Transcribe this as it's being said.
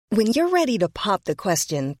When you're ready to pop the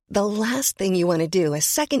question, the last thing you want to do is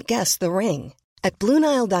second-guess the ring. At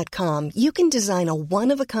BlueNile.com, you can design a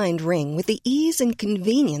one-of-a-kind ring with the ease and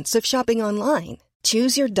convenience of shopping online.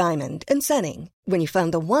 Choose your diamond and setting. When you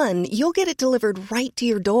find the one, you'll get it delivered right to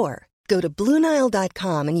your door. Go to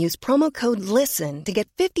BlueNile.com and use promo code LISTEN to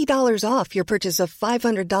get $50 off your purchase of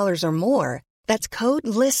 $500 or more. That's code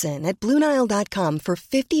LISTEN at BlueNile.com for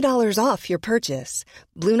 $50 off your purchase.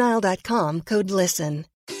 BlueNile.com, code LISTEN.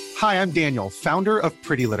 Hi, I'm Daniel, founder of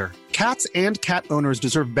Pretty Litter. Cats and cat owners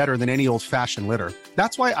deserve better than any old-fashioned litter.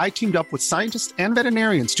 That's why I teamed up with scientists and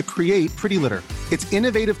veterinarians to create Pretty Litter. Its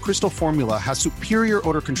innovative crystal formula has superior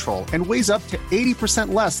odor control and weighs up to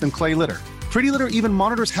 80% less than clay litter. Pretty Litter even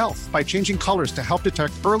monitors health by changing colors to help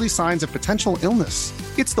detect early signs of potential illness.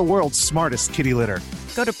 It's the world's smartest kitty litter.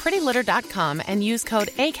 Go to prettylitter.com and use code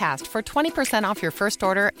ACAST for 20% off your first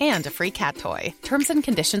order and a free cat toy. Terms and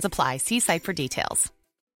conditions apply. See site for details.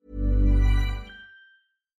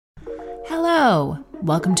 Hello,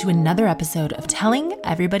 welcome to another episode of Telling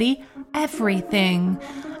Everybody Everything.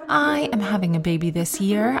 I am having a baby this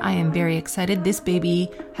year. I am very excited. This baby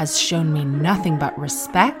has shown me nothing but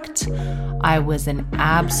respect. I was an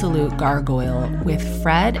absolute gargoyle with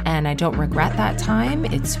Fred, and I don't regret that time.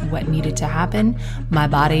 It's what needed to happen. My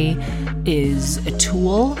body is a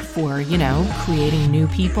tool for, creating new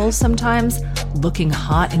people sometimes, looking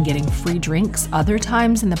hot and getting free drinks other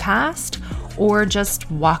times in the past, or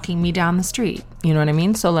just walking me down the street. You know what I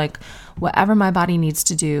mean? So whatever my body needs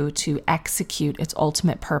to do to execute its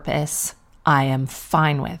ultimate purpose, I am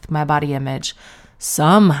fine with. My body image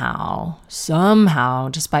somehow,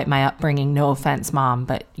 despite my upbringing, no offense, Mom,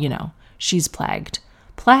 but she's plagued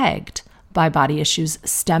by body issues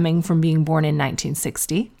stemming from being born in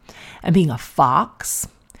 1960 and being a fox.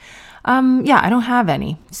 I don't have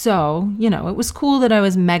any. So, it was cool that I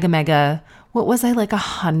was mega, what was I,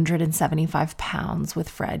 175 pounds with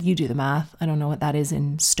Fred? You do the math. I don't know what that is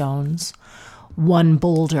in stones. One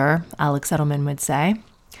boulder, Alex Edelman would say.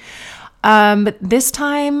 But this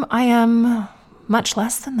time I am much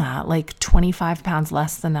less than that, 25 pounds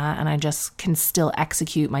less than that, and I just can still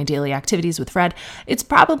execute my daily activities with Fred. It's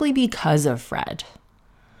probably because of Fred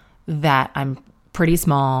that I'm pretty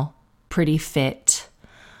small, pretty fit,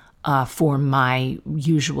 for my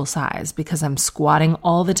usual size, because I'm squatting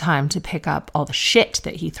all the time to pick up all the shit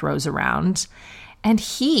that he throws around. And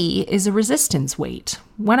he is a resistance weight.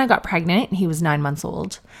 When I got pregnant, he was 9 months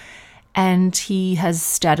old, and he has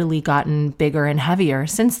steadily gotten bigger and heavier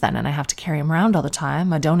since then. And I have to carry him around all the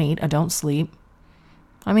time. I don't eat. I don't sleep.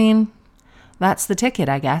 I mean, that's the ticket,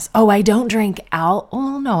 I guess. Oh, I don't drink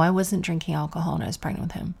Oh, no, I wasn't drinking alcohol when I was pregnant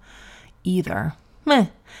with him either. Meh.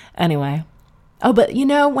 Anyway. Oh, but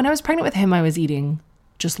when I was pregnant with him, I was eating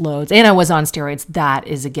just loads, and I was on steroids. That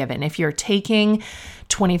is a given. If you're taking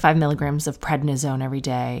 25 milligrams of prednisone every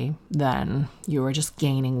day, then you are just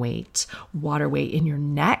gaining weight, water weight in your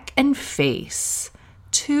neck and face.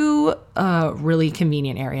 Two really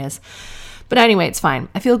convenient areas. But anyway, it's fine.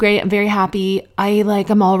 I feel great. I'm very happy.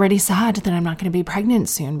 I'm already sad that I'm not going to be pregnant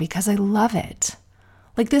soon because I love it.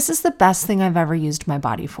 This is the best thing I've ever used my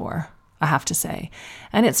body for, I have to say.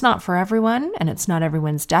 And it's not for everyone, and it's not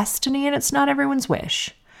everyone's destiny, and it's not everyone's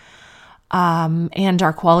wish. And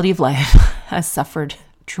our quality of life has suffered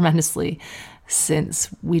tremendously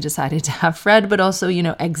since we decided to have Fred, but also,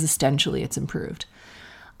 existentially it's improved.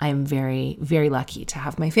 I am very, very lucky to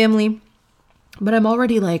have my family, but I'm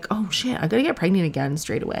already oh shit, I gotta get pregnant again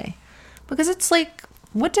straight away. Because it's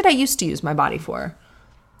what did I used to use my body for?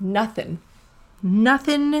 Nothing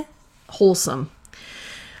wholesome.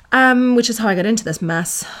 Which is how I got into this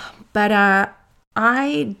mess. But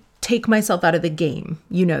I take myself out of the game,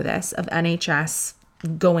 this, of NHS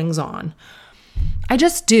goings on. I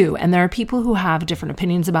just do. And there are people who have different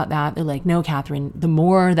opinions about that. They're like, no, Catherine, the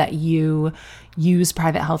more that you use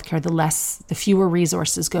private healthcare, the fewer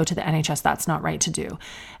resources go to the NHS. That's not right to do.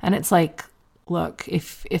 And it's look,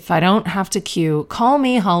 if I don't have to queue, call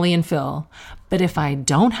me Holly and Phil. But if I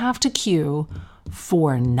don't have to queue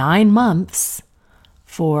for 9 months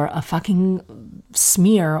for a fucking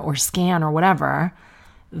smear or scan or whatever,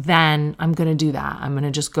 then I'm going to do that. I'm going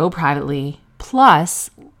to just go privately. Plus,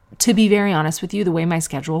 to be very honest with you, the way my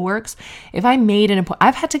schedule works, if I made an appointment,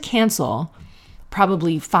 I've had to cancel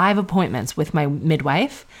probably 5 appointments with my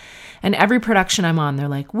midwife. And every production I'm on, they're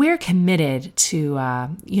like, we're committed to,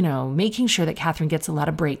 making sure that Catherine gets a lot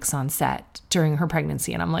of breaks on set during her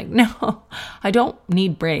pregnancy. And I'm like, no, I don't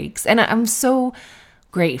need breaks. And I'm so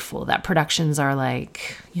grateful that productions are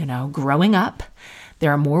growing up,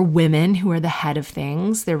 There are more women who are the head of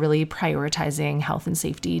things. They're really prioritizing health and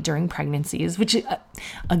safety during pregnancies, which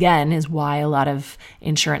again is why a lot of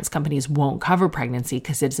insurance companies won't cover pregnancy,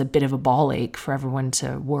 because it's a bit of a ball ache for everyone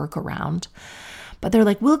to work around. But they're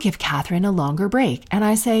like, we'll give Catherine a longer break. And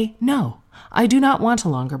I say, no, I do not want a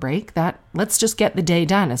longer break. Let's just get the day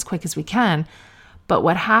done as quick as we can. But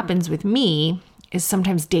what happens with me is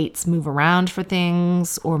sometimes dates move around for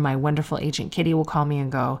things, or my wonderful agent Kitty will call me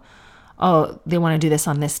and go, oh, they want to do this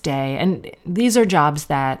on this day. And these are jobs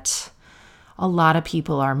that a lot of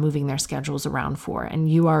people are moving their schedules around for.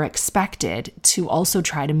 And you are expected to also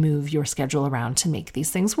try to move your schedule around to make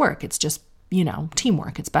these things work. It's just,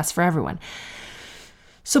 teamwork. It's best for everyone.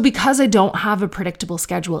 So because I don't have a predictable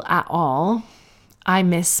schedule at all, I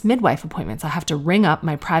miss midwife appointments. I have to ring up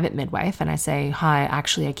my private midwife and I say, hi,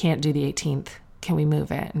 actually, I can't do the 18th. Can we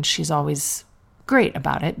move it? And she's always great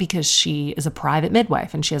about it because she is a private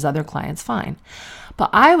midwife and she has other clients, fine. But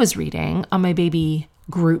I was reading on my baby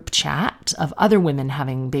group chat of other women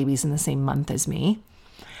having babies in the same month as me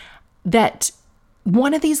that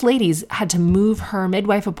one of these ladies had to move her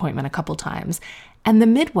midwife appointment a couple times, and the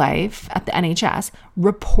midwife at the NHS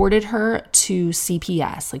reported her to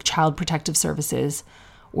CPS, like Child Protective Services,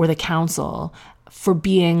 or the council, for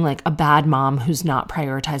being like a bad mom who's not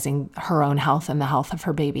prioritizing her own health and the health of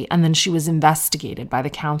her baby. And then she was investigated by the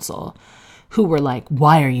council, who were like,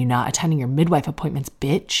 why are you not attending your midwife appointments,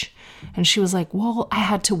 bitch? And she was like, well, I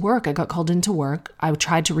had to work. I got called into work. I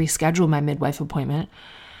tried to reschedule my midwife appointment.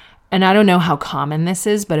 And I don't know how common this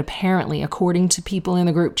is, but apparently, according to people in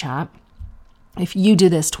the group chat, if you do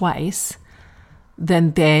this twice,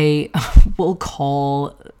 then they will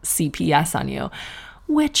call CPS on you.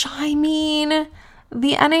 Which, I mean,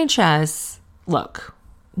 the NHS, look,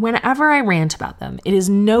 whenever I rant about them, it is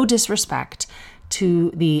no disrespect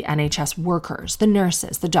to the NHS workers, the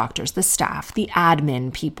nurses, the doctors, the staff, the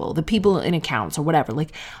admin people, the people in accounts or whatever.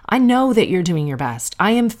 Like, I know that you're doing your best.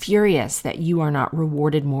 I am furious that you are not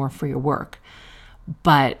rewarded more for your work.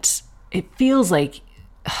 But it feels like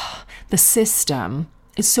the system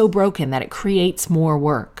is so broken that it creates more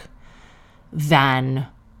work than,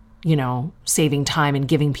 saving time and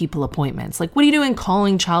giving people appointments. Like, what are you doing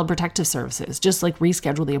calling Child Protective Services? Just like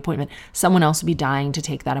reschedule the appointment. Someone else would be dying to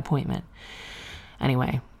take that appointment.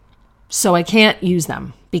 Anyway, so I can't use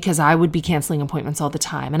them because I would be canceling appointments all the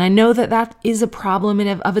time. And I know that that is a problem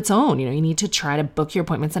of its own. You need to try to book your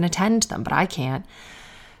appointments and attend them, but I can't.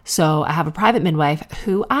 So I have a private midwife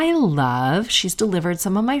who I love. She's delivered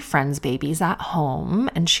some of my friends' babies at home,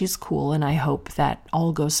 and she's cool, and I hope that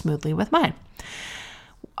all goes smoothly with mine.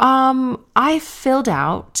 I filled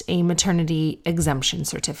out a maternity exemption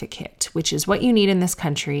certificate, which is what you need in this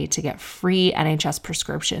country to get free NHS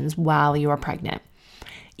prescriptions while you are pregnant.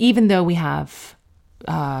 Even though we have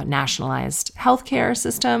nationalized healthcare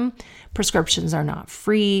system, prescriptions are not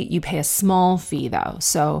free. You pay a small fee though.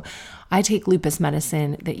 So I take lupus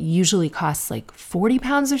medicine that usually costs like 40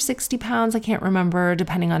 pounds or 60 pounds. I can't remember,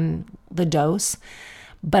 depending on the dose.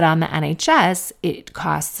 But on the NHS, it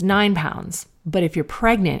costs 9 pounds. But if you're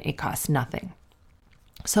pregnant, it costs nothing.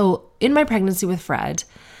 So in my pregnancy with Fred,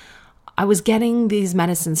 I was getting these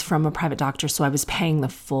medicines from a private doctor, so I was paying the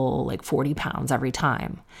full 40 pounds every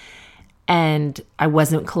time. And I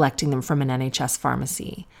wasn't collecting them from an NHS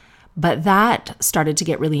pharmacy. But that started to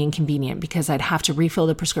get really inconvenient because I'd have to refill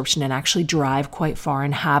the prescription and actually drive quite far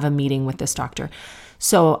and have a meeting with this doctor.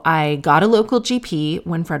 So I got a local GP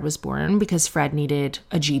when Fred was born because Fred needed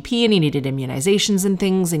a GP and he needed immunizations and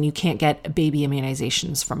things, and you can't get baby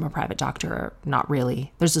immunizations from a private doctor, not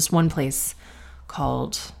really. There's this one place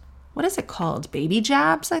called, what is it called? Baby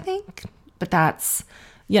Jabs, I think. But that's,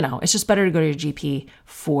 it's just better to go to your GP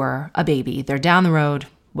for a baby. They're down the road,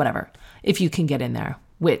 whatever, if you can get in there,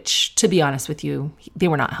 which, to be honest with you, they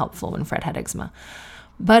were not helpful when Fred had eczema.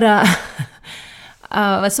 But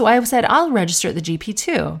so I said, I'll register at the GP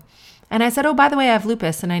too. And I said, oh, by the way, I have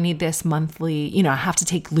lupus and I need this monthly, I have to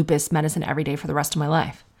take lupus medicine every day for the rest of my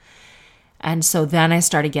life. And so then I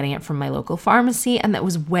started getting it from my local pharmacy, and that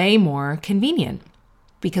was way more convenient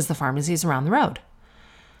because the pharmacy is around the road.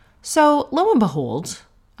 So lo and behold,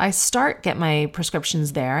 I get my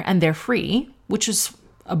prescriptions there and they're free, which is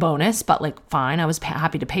a bonus, but fine. I was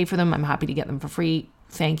happy to pay for them. I'm happy to get them for free.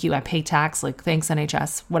 Thank you. I pay tax, thanks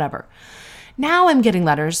NHS, whatever. Now I'm getting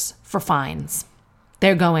letters for fines.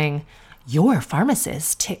 They're going, your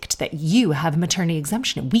pharmacist ticked that you have maternity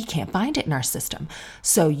exemption and we can't find it in our system.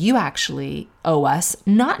 So you actually owe us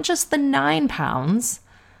not just the 9 pounds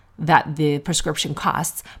that the prescription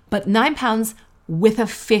costs, but 9 pounds with a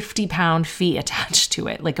 50-pound fee attached to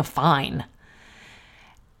it, like a fine.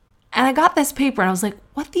 And I got this paper and I was like,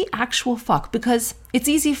 what the actual fuck? Because it's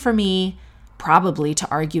easy for me probably to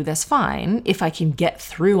argue this fine if I can get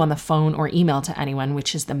through on the phone or email to anyone,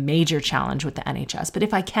 which is the major challenge with the NHS. But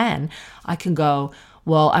if I can go,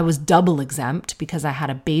 well, I was double exempt because I had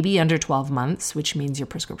a baby under 12 months, which means your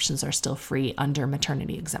prescriptions are still free under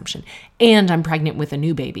maternity exemption. And I'm pregnant with a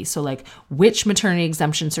new baby. So like, which maternity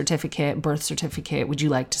exemption certificate, birth certificate would you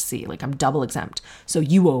like to see? Like, I'm double exempt. So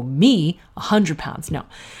you owe me £100.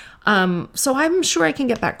 No. So I'm sure I can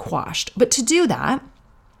get that quashed. But to do that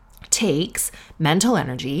takes mental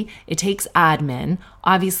energy. It takes admin.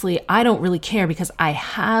 Obviously, I don't really care because I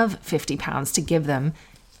have £50 to give them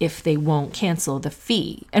if they won't cancel the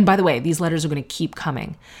fee. And by the way, these letters are going to keep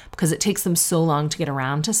coming because it takes them so long to get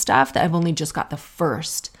around to stuff that I've only just got the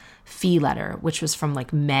first fee letter, which was from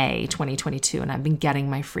like May 2022. And I've been getting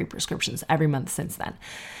my free prescriptions every month since then.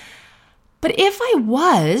 But if I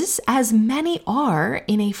was, as many are,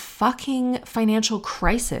 in a fucking financial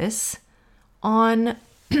crisis on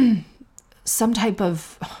some type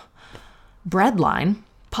of breadline,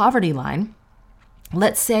 poverty line,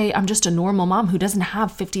 let's say I'm just a normal mom who doesn't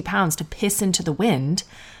have £50 to piss into the wind,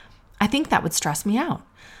 I think that would stress me out.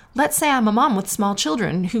 Let's say I'm a mom with small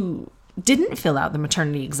children who didn't fill out the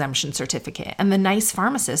maternity exemption certificate, and the nice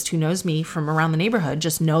pharmacist who knows me from around the neighborhood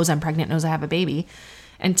just knows I'm pregnant, knows I have a baby,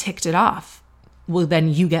 and ticked it off. Well,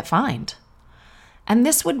 then you get fined. And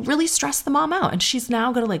this would really stress the mom out. And she's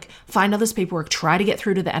now going to like find all this paperwork, try to get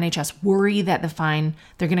through to the NHS, worry that the fine,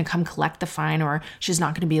 they're going to come collect the fine, or she's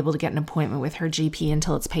not going to be able to get an appointment with her GP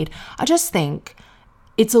until it's paid. I just think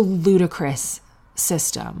it's a ludicrous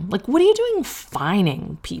system. Like, what are you doing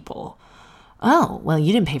fining people? Oh, well,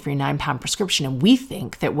 you didn't pay for your £9 prescription. And we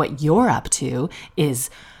think that what you're up to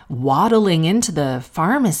is waddling into the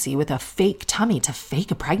pharmacy with a fake tummy to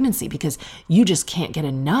fake a pregnancy because you just can't get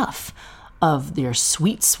enough of your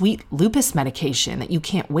sweet, sweet lupus medication that you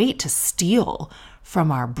can't wait to steal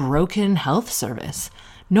from our broken health service.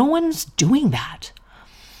 No one's doing that.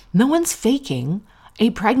 No one's faking a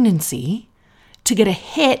pregnancy to get a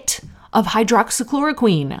hit of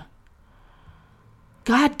hydroxychloroquine.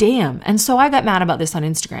 God damn. And so I got mad about this on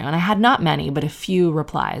Instagram, and I had not many, but a few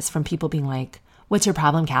replies from people being like, what's your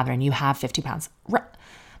problem, Catherine? You have £50.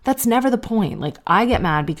 That's never the point. Like, I get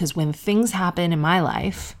mad because when things happen in my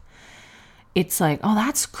life, it's like, oh,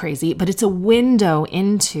 that's crazy. But it's a window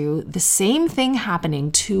into the same thing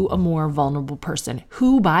happening to a more vulnerable person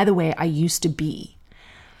who, by the way, I used to be.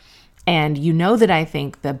 And you know that I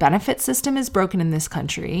think the benefit system is broken in this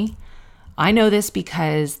country. I know this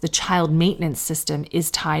because the child maintenance system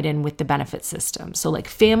is tied in with the benefit system. So like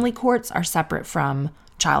family courts are separate from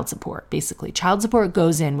child support, basically. Child support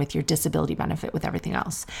goes in with your disability benefit with everything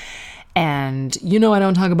else. And, you know, I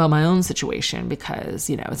don't talk about my own situation because,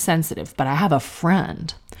 you know, it's sensitive, but I have a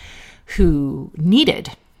friend who needed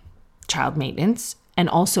child maintenance and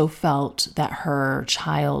also felt that her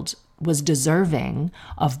child was deserving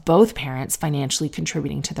of both parents financially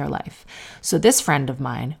contributing to their life. So this friend of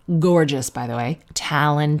mine, gorgeous, by the way,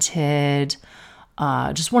 talented,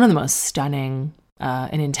 just one of the most stunning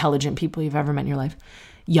and intelligent people you've ever met in your life,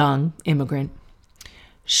 young immigrant.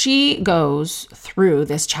 She goes through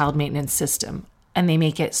this child maintenance system, and they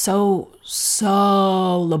make it so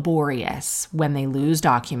laborious when they lose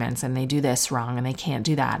documents and they do this wrong and they can't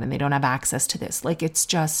do that and they don't have access to this. Like, it's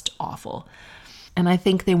just awful. And I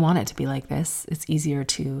think they want it to be like this. It's easier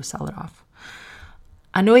to sell it off.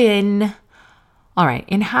 Annoying. All right,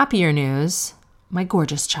 in happier news, my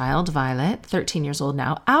gorgeous child, Violet, 13 years old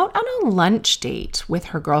now, out on a lunch date with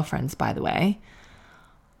her girlfriends, by the way.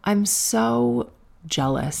 I'm so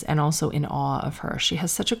jealous and also in awe of her. She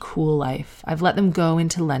has such a cool life. I've let them go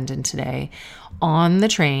into London today on the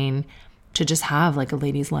train to just have like a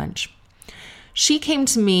ladies' lunch. She came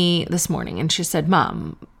to me this morning and she said,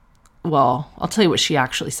 Mom, well, I'll tell you what she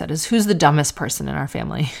actually said is, who's the dumbest person in our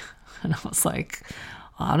family? And I was like,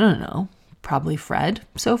 I don't know, probably Fred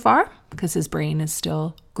so far because his brain is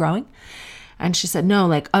still growing. And she said, no,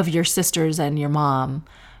 like of your sisters and your mom,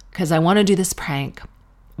 because I want to do this prank,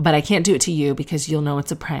 but I can't do it to you because you'll know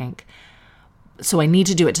it's a prank. So I need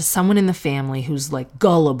to do it to someone in the family who's like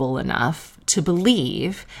gullible enough to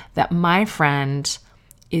believe that my friend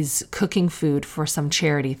is cooking food for some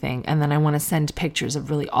charity thing. And then I want to send pictures of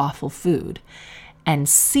really awful food and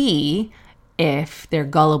see if they're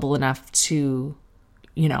gullible enough to,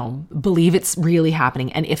 you know, believe it's really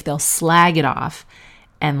happening. And if they'll slag it off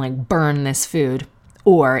and like burn this food,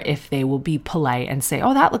 or if they will be polite and say,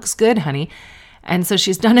 oh, that looks good, honey. And so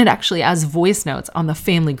she's done it actually as voice notes on the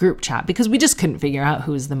family group chat because we just couldn't figure out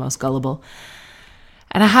who's the most gullible.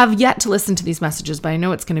 And I have yet to listen to these messages, but I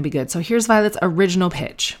know it's going to be good. So here's Violet's original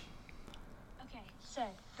pitch.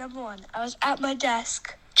 Number one, I was at my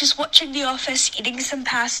desk, just watching The Office, eating some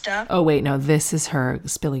pasta. Oh, wait, no, this is her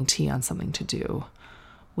spilling tea on something to do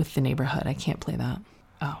with the neighborhood. I can't play that.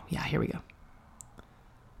 Oh, yeah, here we go.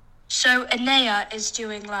 So Anea is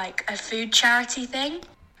doing like a food charity thing.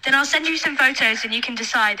 Then I'll send you some photos and you can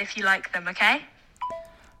decide if you like them, okay?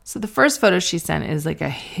 So the first photo she sent is like a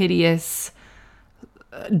hideous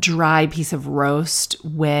dry piece of roast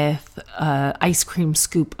with an ice cream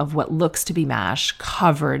scoop of what looks to be mash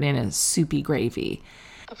covered in a soupy gravy.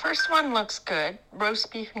 The first one looks good,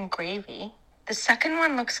 roast beef and gravy. The second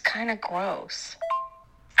one looks kind of gross.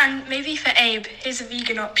 And maybe for Abe, here's a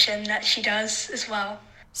vegan option that she does as well.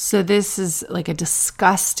 So this is like a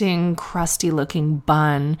disgusting, crusty-looking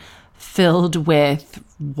bun filled with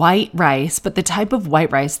white rice, but the type of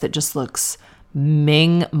white rice that just looks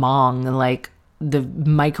ming-mong, like the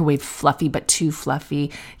microwave fluffy, but too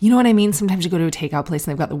fluffy. You know what I mean? Sometimes you go to a takeout place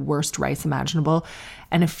and they've got the worst rice imaginable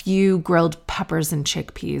and a few grilled peppers and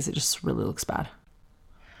chickpeas. It just really looks bad.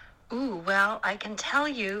 Ooh, well, I can tell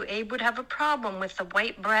you, Abe would have a problem with the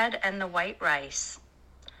white bread and the white rice.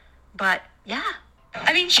 But, yeah.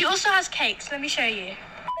 I mean, she also has cakes. Let me show you.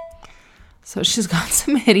 So she's got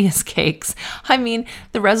some hideous cakes. I mean,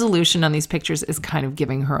 the resolution on these pictures is kind of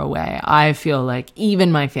giving her away. I feel like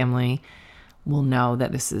even my family will know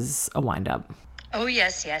that this is a wind-up. Oh,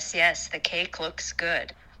 yes. The cake looks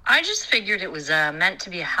good. I just figured it was meant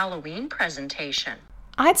to be a Halloween presentation.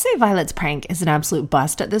 I'd say Violet's prank is an absolute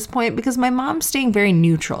bust at this point because my mom's staying very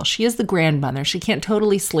neutral. She is the grandmother. She can't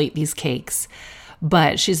totally slate these cakes,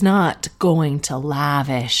 but she's not going to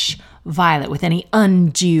lavish Violet with any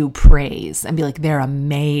undue praise and be like, they're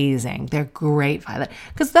amazing. They're great, Violet.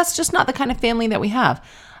 Because that's just not the kind of family that we have.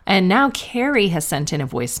 And now Carrie has sent in a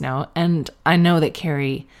voice note. And I know that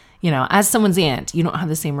Carrie, you know, as someone's aunt, you don't have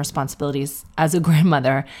the same responsibilities as a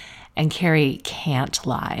grandmother. And Carrie can't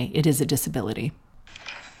lie. It is a disability.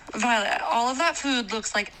 Violet, all of that food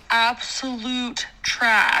looks like absolute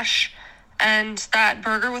trash. And that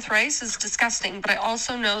burger with rice is disgusting. But I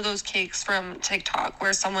also know those cakes from TikTok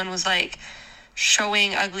where someone was like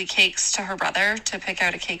showing ugly cakes to her brother to pick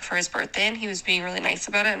out a cake for his birthday. And he was being really nice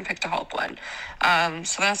about it and picked a Hulk one.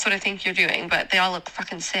 So that's what I think you're doing. But they all look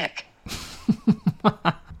fucking sick.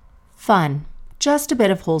 Fun. Just a bit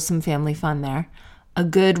of wholesome family fun there. A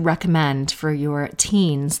good recommend for your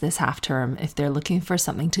teens this half term if they're looking for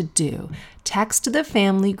something to do. Text the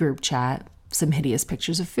family group chat some hideous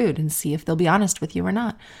pictures of food and see if they'll be honest with you or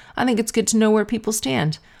not. I think it's good to know where people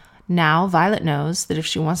stand. Now Violet knows that if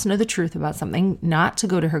she wants to know the truth about something, not to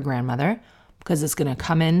go to her grandmother because it's going to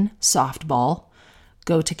come in softball.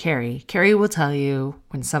 Go to Carrie. Carrie will tell you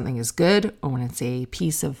when something is good or when it's a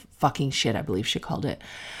piece of fucking shit, I believe she called it.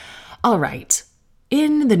 All right.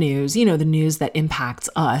 In the news, you know, the news that impacts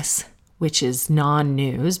us, which is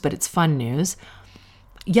non-news, but it's fun news.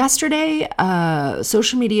 Yesterday,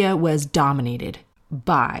 social media was dominated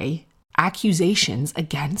by accusations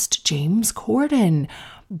against James Corden,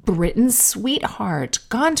 Britain's sweetheart,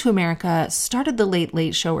 gone to America, started the Late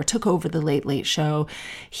Late Show or took over the Late Late Show.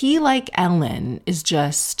 He, like Ellen, is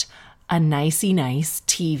just a nicey nice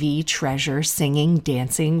TV treasure, singing,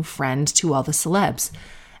 dancing friend to all the celebs.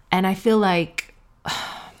 And I feel like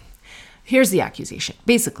here's the accusation.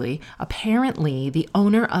 Basically, apparently the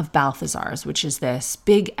owner of Balthazar's, which is this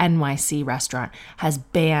big NYC restaurant, has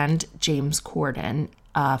banned James Corden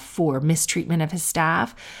for mistreatment of his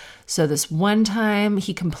staff. So this one time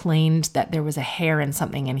he complained that there was a hair in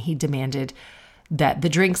something and he demanded that the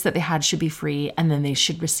drinks that they had should be free and then they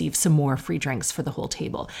should receive some more free drinks for the whole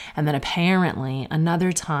table. And then apparently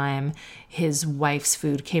another time his wife's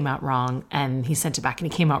food came out wrong and he sent it back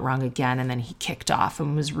and it came out wrong again and then he kicked off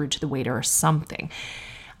and was rude to the waiter or something.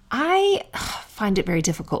 I find it very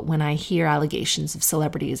difficult when I hear allegations of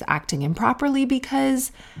celebrities acting improperly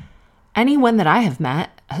because anyone that I have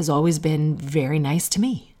met has always been very nice to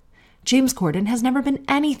me. James Corden has never been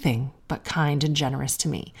anything but kind and generous to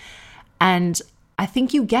me. And I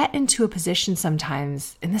think you get into a position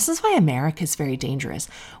sometimes, and this is why America is very dangerous,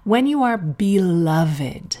 when you are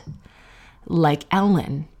beloved, like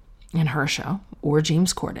Ellen in her show, or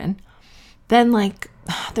James Corden, then like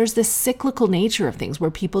there's this cyclical nature of things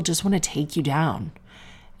where people just want to take you down.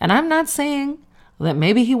 And I'm not saying that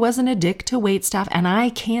maybe he wasn't a dick to waitstaff, and I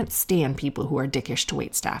can't stand people who are dickish to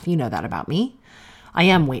waitstaff. You know that about me. I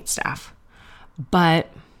am waitstaff. But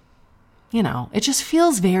you know, it just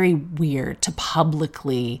feels very weird to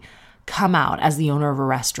publicly come out as the owner of a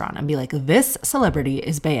restaurant and be like, this celebrity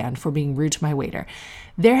is banned for being rude to my waiter.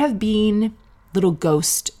 There have been little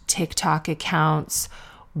ghost TikTok accounts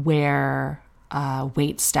where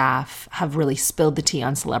wait staff have really spilled the tea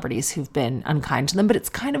on celebrities who've been unkind to them, but it's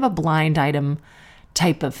kind of a blind item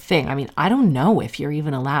type of thing. I mean, I don't know if you're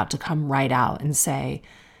even allowed to come right out and say,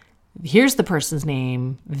 here's the person's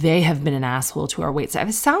name, they have been an asshole to our wait staff.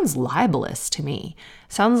 It sounds libelous to me.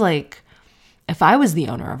 It sounds like if I was the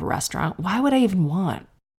owner of a restaurant, why would I even want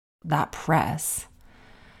that press?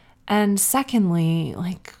 And secondly,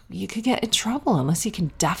 like, you could get in trouble unless you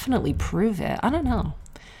can definitely prove it. I don't know.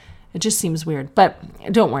 It just seems weird.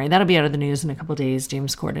 But don't worry, that'll be out of the news in a couple of days,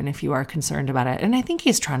 James Corden, if you are concerned about it. And I think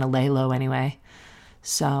he's trying to lay low anyway.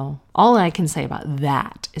 So all I can say about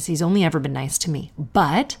that is he's only ever been nice to me.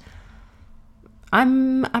 But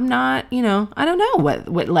I'm not, I don't know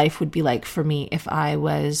what life would be like for me if I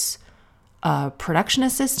was a production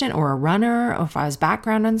assistant or a runner, or if I was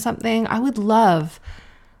background on something. I would love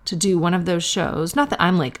to do one of those shows. Not that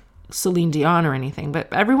I'm like Celine Dion or anything,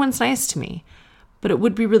 but everyone's nice to me. But it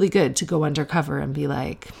would be really good to go undercover and be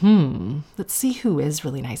like, let's see who is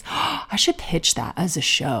really nice. I should pitch that as a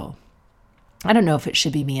show. I don't know if it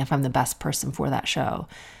should be me if I'm the best person for that show.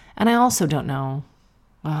 And I also don't know.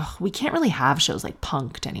 We can't really have shows like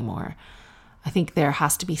Punk'd anymore. I think there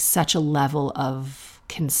has to be such a level of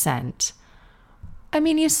consent. I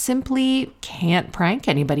mean, you simply can't prank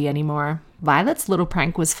anybody anymore. Violet's little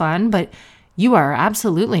prank was fun, but you are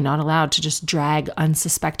absolutely not allowed to just drag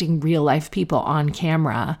unsuspecting real life people on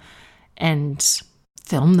camera and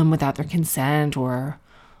film them without their consent or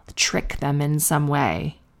trick them in some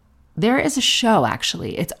way. There is a show,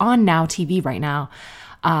 actually. It's on Now TV right now.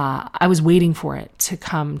 I was waiting for it to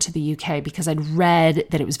come to the UK because I'd read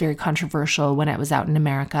that it was very controversial when it was out in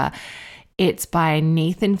America. It's by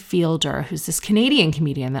Nathan Fielder, who's this Canadian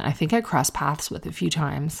comedian that I think I crossed paths with a few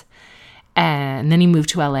times. And then he moved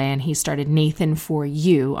to LA and he started Nathan For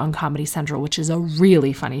You on Comedy Central, which is a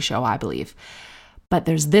really funny show, I believe. But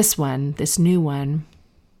there's this new one.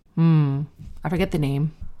 I forget the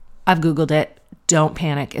name. I've Googled it. Don't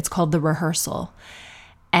panic. It's called The Rehearsal.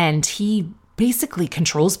 And he basically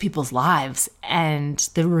controls people's lives. And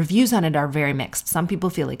the reviews on it are very mixed. Some people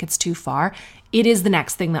feel like it's too far. It is the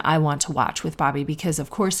next thing that I want to watch with Bobby because, of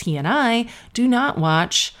course, he and I do not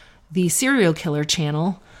watch the serial killer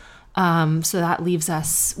channel. So that leaves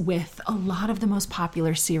us with a lot of the most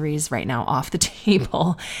popular series right now off the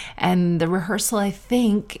table. And The Rehearsal, I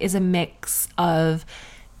think, is a mix of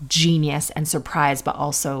genius and surprise, but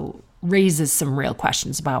also raises some real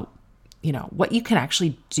questions about, what you can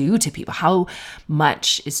actually do to people. How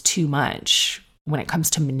much is too much when it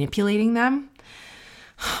comes to manipulating them?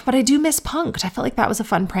 But I do miss Punk'd. I felt like that was a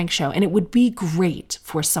fun prank show. And it would be great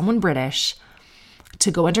for someone British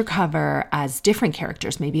to go undercover as different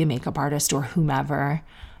characters, maybe a makeup artist or whomever,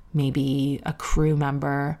 maybe a crew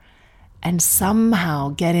member, and somehow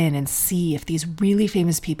get in and see if these really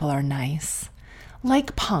famous people are nice.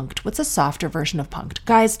 Like Punk'd. What's a softer version of Punk'd?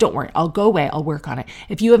 Guys, don't worry. I'll go away. I'll work on it.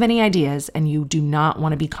 If you have any ideas and you do not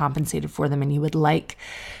want to be compensated for them and you would like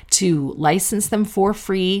to license them for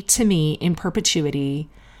free to me in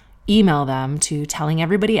perpetuity, email them to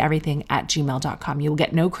tellingeverybodyeverything@gmail.com. You will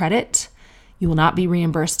get no credit. You will not be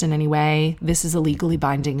reimbursed in any way. This is a legally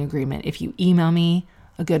binding agreement. If you email me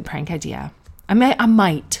a good prank idea, I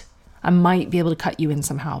might be able to cut you in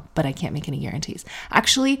somehow, but I can't make any guarantees.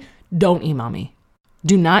 Actually, don't email me.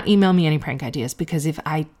 Do not email me any prank ideas because if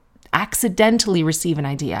I accidentally receive an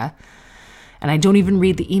idea and I don't even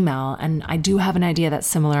read the email and I do have an idea that's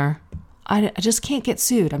similar, I just can't get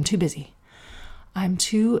sued. I'm too busy. I'm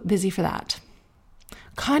too busy for that.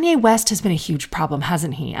 Kanye West has been a huge problem,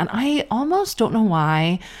 hasn't he? And I almost don't know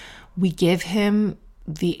why we give him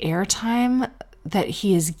the airtime that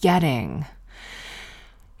he is getting.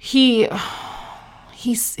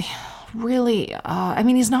 He's really,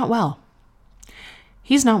 he's not well.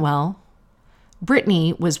 He's not well.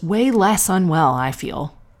 Britney was way less unwell, I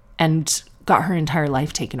feel, and got her entire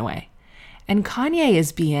life taken away. And Kanye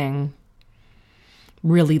is being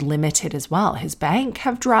really limited as well. His bank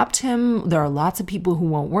have dropped him. There are lots of people who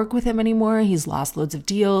won't work with him anymore. He's lost loads of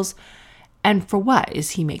deals. And for what?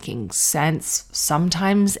 Is he making sense?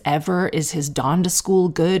 Sometimes ever? Is his Donda School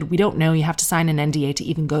good? We don't know. You have to sign an NDA to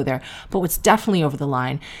even go there. But what's definitely over the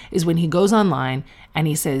line is when he goes online and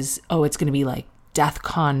he says, oh, it's going to be like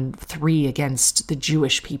DEFCON 3 against the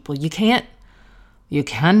Jewish people. You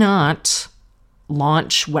cannot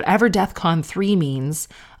launch whatever DEFCON 3 means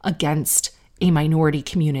against a minority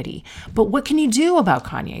community. But what can you do about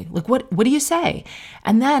Kanye? Like, what do you say?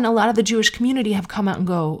 And then a lot of the Jewish community have come out and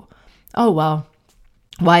go, oh, well,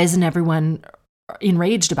 why isn't everyone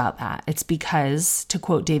enraged about that? It's because, to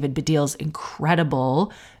quote David Baddiel's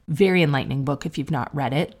incredible, very enlightening book, if you've not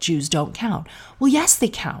read it, Jews don't count. Well, yes, they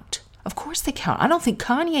count. Of course they count. I don't think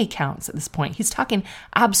Kanye counts at this point. He's talking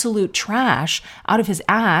absolute trash out of his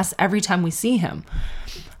ass every time we see him.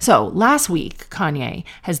 So last week, Kanye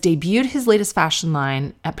has debuted his latest fashion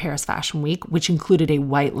line at Paris Fashion Week, which included a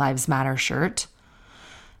White Lives Matter shirt.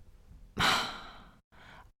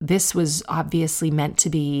 This was obviously meant to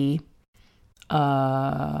be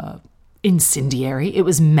incendiary. It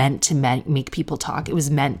was meant to make people talk. It was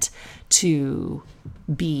meant to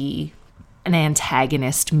be an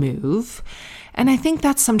antagonist move. And I think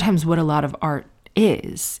that's sometimes what a lot of art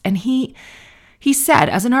is. And he said,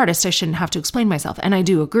 as an artist, I shouldn't have to explain myself. And I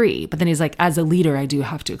do agree. But then he's like, as a leader, I do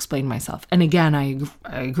have to explain myself. And again, I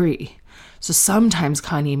agree. So sometimes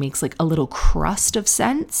Kanye makes like a little crust of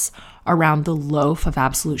sense around the loaf of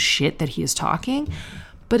absolute shit that he is talking.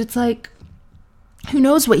 But it's like, who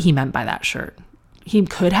knows what he meant by that shirt? He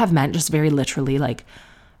could have meant just very literally like,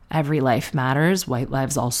 every life matters, white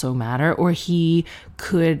lives also matter. Or he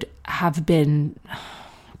could have been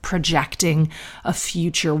projecting a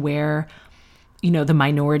future where, you know, the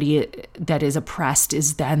minority that is oppressed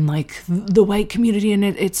is then like the white community, and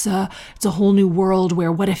it's a whole new world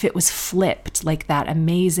where what if it was flipped, like that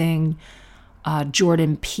amazing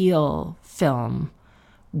Jordan Peele film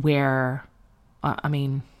where,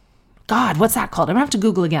 God, what's that called? I'm gonna have to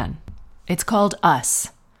Google again. It's called Us,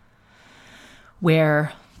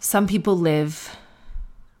 where some people live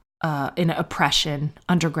in oppression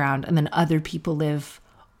underground, and then other people live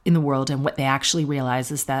in the world, and what they actually realize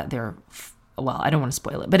is that they're, well, I don't want to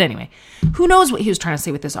spoil it, but anyway, who knows what he was trying to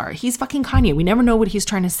say with this art? He's fucking Kanye. We never know what he's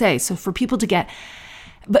trying to say. So for people to get,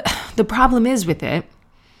 but the problem is with it,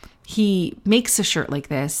 he makes a shirt like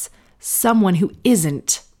this, someone who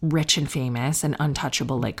isn't rich and famous and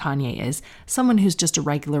untouchable like Kanye is, someone who's just a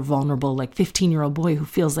regular, vulnerable, like 15-year-old boy who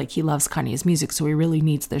feels like he loves Kanye's music, so he really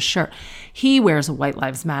needs this shirt. He wears a White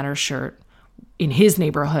Lives Matter shirt in his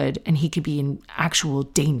neighborhood, and he could be in actual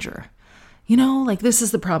danger. You know, like this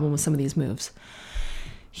is the problem with some of these moves.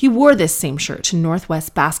 He wore this same shirt to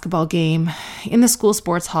Northwest basketball game. In the school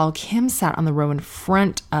sports hall, Kim sat on the row in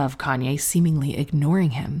front of Kanye, seemingly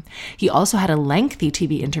ignoring him. He also had a lengthy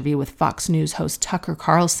TV interview with Fox News host Tucker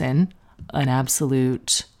Carlson, an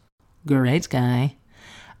absolute great guy,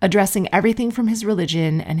 addressing everything from his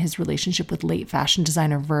religion and his relationship with late fashion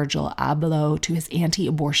designer Virgil Abloh to his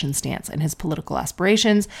anti-abortion stance and his political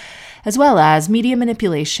aspirations, as well as media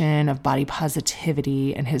manipulation of body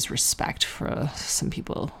positivity and his respect for some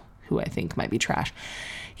people who I think might be trash.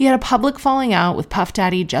 He had a public falling out with Puff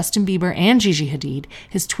Daddy, Justin Bieber, and Gigi Hadid.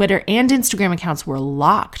 His Twitter and Instagram accounts were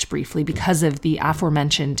locked briefly because of the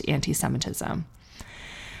aforementioned anti-Semitism.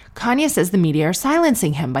 Kanye says the media are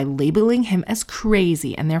silencing him by labeling him as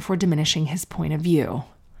crazy and therefore diminishing his point of view.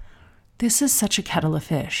 This is such a kettle of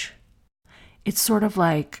fish. It's sort of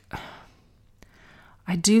like,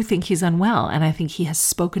 I do think he's unwell, and I think he has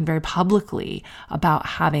spoken very publicly about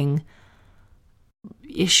having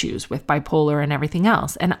issues with bipolar and everything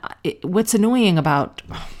else. And what's annoying about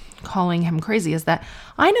calling him crazy is that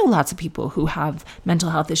I know lots of people who have mental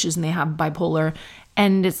health issues and they have bipolar,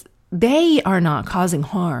 and they are not causing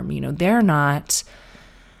harm. You know, they're not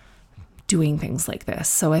doing things like this.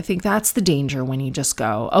 So I think that's the danger when you just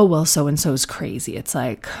go, oh, well, so-and-so's crazy. It's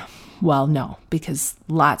like, well, no, because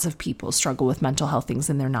lots of people struggle with mental health things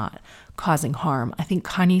and they're not causing harm. I think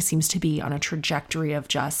Kanye seems to be on a trajectory of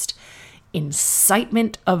just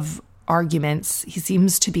incitement of arguments. He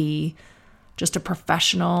seems to be just a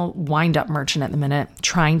professional wind-up merchant at the minute,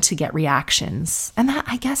 trying to get reactions. And that,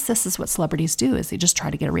 I guess this is what celebrities do, is they just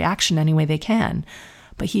try to get a reaction any way they can.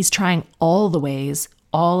 But he's trying all the ways,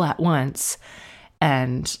 all at once.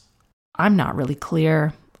 And I'm not really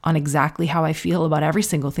clear on exactly how I feel about every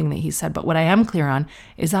single thing that he said. But what I am clear on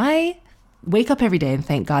is I wake up every day and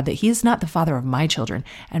thank God that he is not the father of my children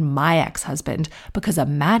and my ex-husband, because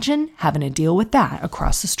imagine having to deal with that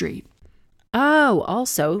across the street. Oh,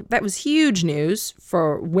 also, that was huge news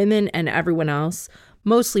for women and everyone else,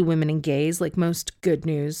 mostly women and gays, like most good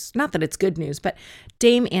news. Not that it's good news, but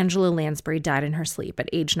Dame Angela Lansbury died in her sleep at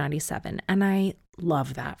age 97, and I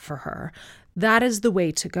love that for her. That is the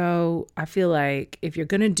way to go. I feel like if you're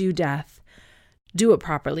going to do death, do it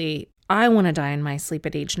properly. I want to die in my sleep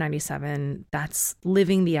at age 97. That's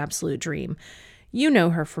living the absolute dream. You know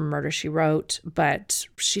her from Murder, She Wrote, but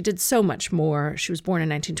she did so much more. She was born in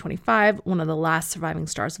 1925, one of the last surviving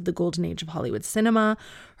stars of the golden age of Hollywood cinema.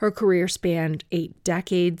 Her career spanned 8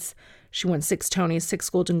 decades. She won 6 Tonys, 6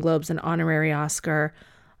 Golden Globes, and honorary Oscar.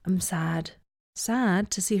 I'm sad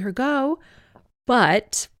to see her go.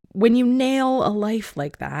 But when you nail a life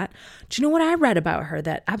like that, do you know what I read about her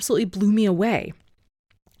that absolutely blew me away?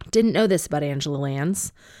 Didn't know this about Angela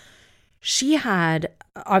Lansbury. She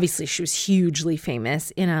was hugely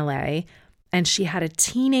famous in LA, and she had a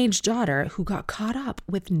teenage daughter who got caught up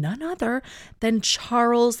with none other than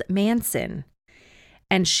Charles Manson.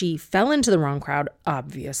 And she fell into the wrong crowd,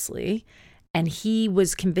 obviously. And he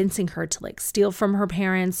was convincing her to like steal from her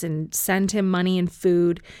parents and send him money and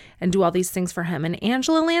food and do all these things for him. And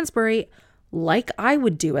Angela Lansbury, like I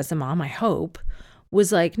would do as a mom, I hope,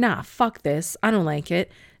 was like, nah, fuck this. I don't like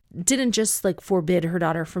it. Didn't just like forbid her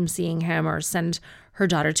daughter from seeing him or send her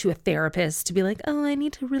daughter to a therapist to be like, oh, I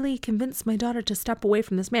need to really convince my daughter to step away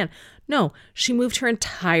from this man. No, she moved her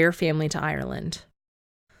entire family to Ireland.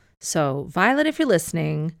 So Violet, if you're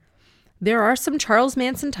listening, there are some Charles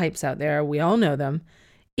Manson types out there. We all know them.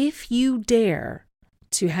 If you dare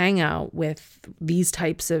to hang out with these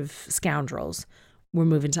types of scoundrels, we're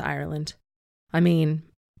moving to Ireland. I mean,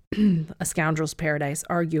 a scoundrel's paradise,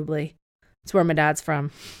 arguably. It's where my dad's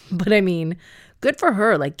from. But I mean, good for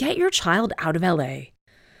her. Like, get your child out of LA.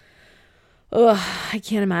 Ugh, I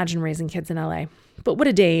can't imagine raising kids in LA. But what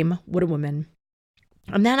a dame. What a woman.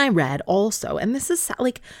 And then I read also, and this is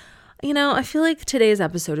like, you know, I feel like today's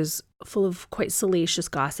episode is full of quite salacious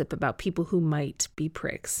gossip about people who might be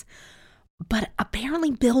pricks. But apparently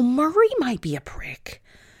Bill Murray might be a prick.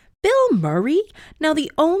 Bill Murray? Now,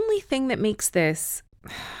 the only thing that makes this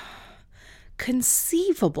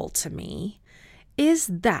conceivable to me is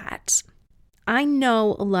that I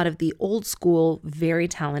know a lot of the old school, very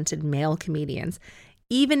talented male comedians,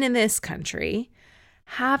 even in this country,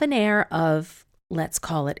 have an air of, let's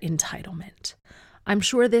call it, entitlement. I'm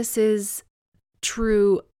sure this is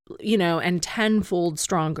true, you know, and tenfold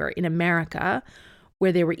stronger in America,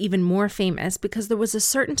 where they were even more famous because there was a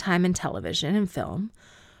certain time in television and film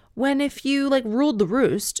when if you like ruled the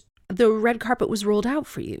roost, the red carpet was rolled out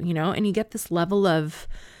for you, you know, and you get this level of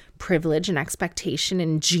privilege and expectation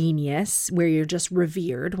and genius where you're just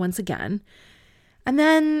revered once again. And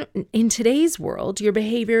then in today's world, your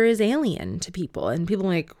behavior is alien to people, and people are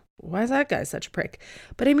like, why is that guy such a prick?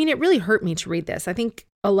 But I mean, it really hurt me to read this. I think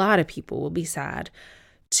a lot of people will be sad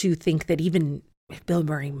to think that even Bill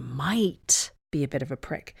Murray might be a bit of a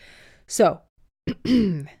prick. So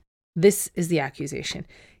this is the accusation.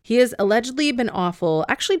 He has allegedly been awful,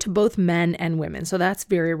 actually, to both men and women. So that's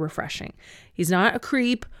very refreshing. He's not a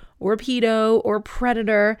creep or a pedo or a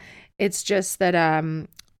predator. It's just that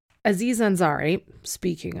Aziz Ansari,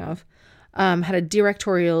 speaking of, had a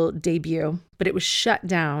directorial debut, but it was shut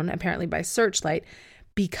down apparently by Searchlight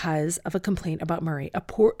because of a complaint about Murray.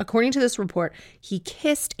 According to this report, he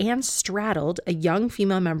kissed and straddled a young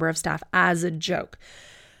female member of staff as a joke.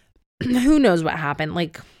 Who knows what happened?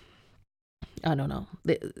 like, I don't know.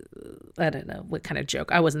 I don't know what kind of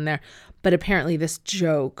joke. I wasn't there. But apparently this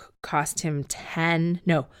joke cost him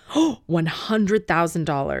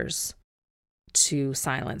 $100,000 to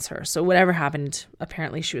silence her. So whatever happened,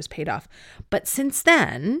 apparently she was paid off. But since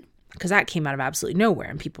then, because that came out of absolutely nowhere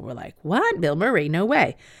and people were like, what? Bill Murray? No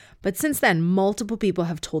way. But since then, multiple people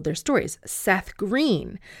have told their stories. Seth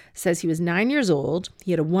Green says he was 9 years old.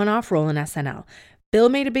 He had a one-off role in SNL. Bill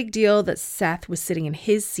made a big deal that Seth was sitting in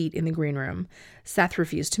his seat in the green room. Seth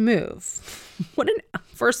refused to move.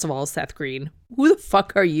 First of all, Seth Green, who the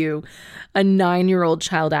fuck are you? A 9-year-old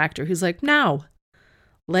child actor who's like, no.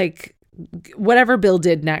 Like, whatever Bill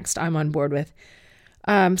did next, I'm on board with.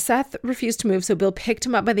 Seth refused to move, so Bill picked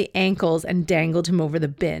him up by the ankles and dangled him over the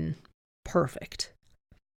bin. Perfect.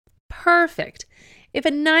 If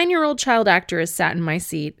a 9-year-old child actor has sat in my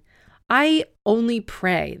seat, I only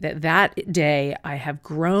pray that day I have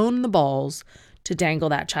grown the balls to dangle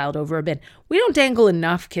that child over a bin. We don't dangle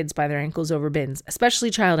enough kids by their ankles over bins, especially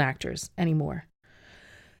child actors, anymore.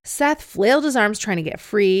 Seth flailed his arms trying to get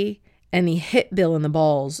free, and he hit Bill in the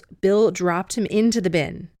balls. Bill dropped him into the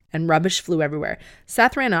bin, and rubbish flew everywhere.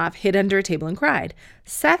 Seth ran off, hid under a table, and cried.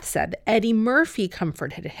 Seth said that Eddie Murphy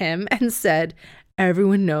comforted him and said,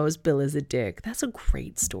 everyone knows Bill is a dick. That's a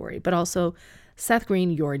great story, but also, Seth Green,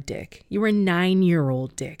 you're a dick. You're a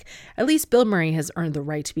 9-year-old dick. At least Bill Murray has earned the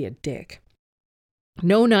right to be a dick.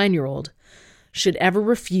 No 9-year-old should ever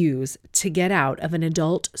refuse to get out of an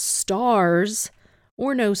adult star's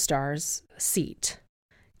or no star's seat.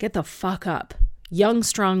 Get the fuck up. Young,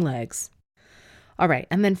 strong legs. All right.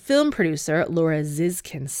 And then film producer Laura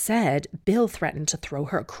Ziskin said Bill threatened to throw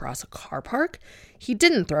her across a car park. He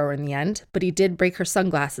didn't throw her in the end, but he did break her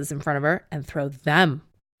sunglasses in front of her and throw them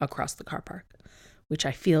across the car park, which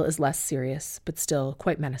I feel is less serious, but still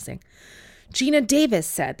quite menacing. Gina Davis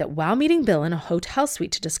said that while meeting Bill in a hotel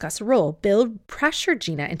suite to discuss a role, Bill pressured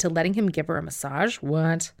Gina into letting him give her a massage.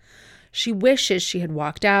 What? She wishes she had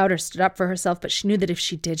walked out or stood up for herself, but she knew that if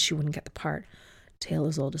she did, she wouldn't get the part. Tale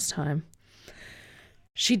as old as time.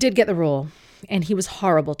 She did get the role, and he was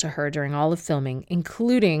horrible to her during all of filming,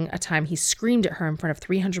 including a time he screamed at her in front of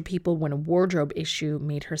 300 people when a wardrobe issue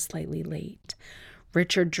made her slightly late.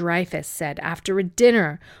 Richard Dreyfuss said after a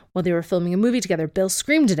dinner while they were filming a movie together, Bill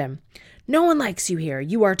screamed at him, "No one likes you here.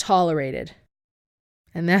 You are tolerated."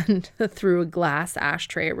 And then threw a glass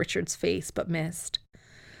ashtray at Richard's face, but missed.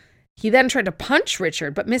 He then tried to punch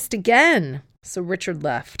Richard, but missed again. So Richard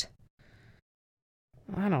left.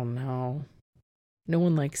 I don't know. No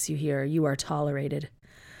one likes you here. You are tolerated.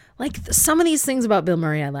 Like, some of these things about Bill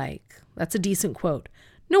Murray I like. That's a decent quote.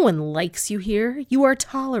 No one likes you here. You are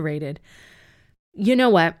tolerated. You know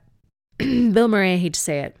what? Bill Murray, I hate to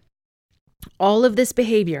say it. All of this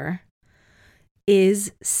behavior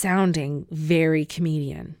is sounding very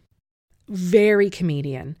comedian. Very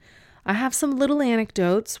comedian. I have some little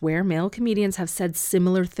anecdotes where male comedians have said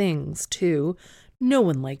similar things too. No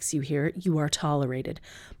one likes you here. You are tolerated.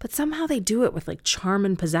 But somehow they do it with like charm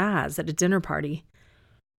and pizzazz at a dinner party.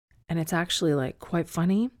 And it's actually like quite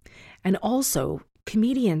funny. And also,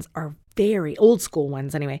 comedians are very, old school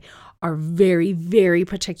ones anyway, are very, very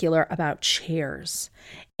particular about chairs.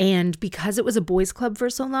 And because it was a boys' club for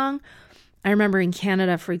so long, I remember in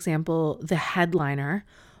Canada, for example, the headliner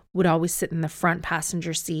would always sit in the front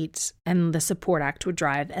passenger seat and the support act would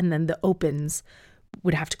drive, and then the opens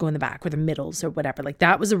would have to go in the back or the middles or whatever. Like,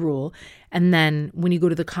 that was a rule. And then when you go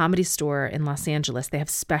to the Comedy Store in Los Angeles, they have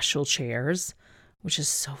special chairs, which is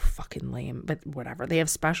so fucking lame, but whatever. They have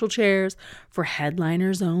special chairs for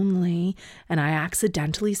headliners only. And I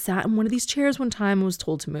accidentally sat in one of these chairs one time and was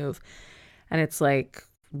told to move. And it's like,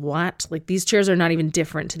 what? Like, these chairs are not even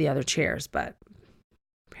different to the other chairs, but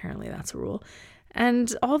apparently that's a rule.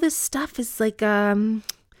 And all this stuff is like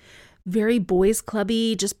very boys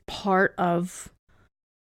clubby, just part of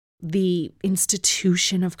the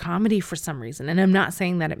institution of comedy for some reason. And I'm not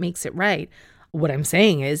saying that it makes it right. What I'm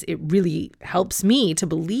saying is it really helps me to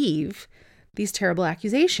believe these terrible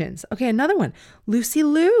accusations. Okay, another one. Lucy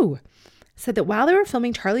Liu said that while they were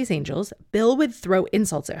filming Charlie's Angels, Bill would throw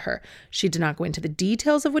insults at her. She did not go into the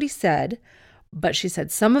details of what he said, but she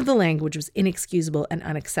said some of the language was inexcusable and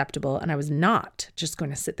unacceptable, and I was not just going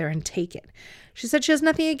to sit there and take it. She said she has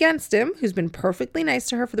nothing against him, who's been perfectly nice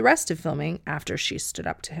to her for the rest of filming after she stood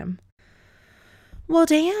up to him. Well,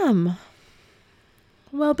 damn.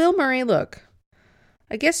 Well, Bill Murray, look,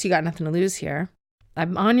 I guess you got nothing to lose here.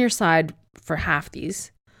 I'm on your side for half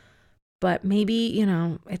these, but maybe, you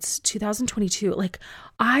know, it's 2022. Like,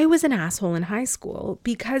 I was an asshole in high school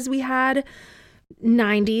because we had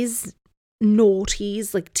 90s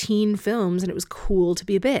naughties, like teen films, and it was cool to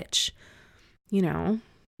be a bitch. You know,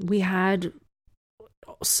 we had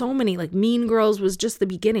so many, like Mean Girls was just the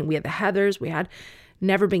beginning. We had the Heathers, we had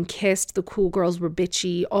Never Been Kissed, the cool girls were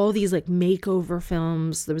bitchy, all these like makeover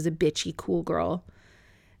films, there was a bitchy cool girl.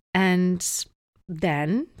 And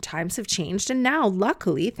then times have changed, and now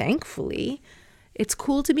luckily, thankfully, it's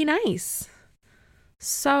cool to be nice.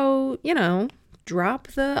 So, you know, drop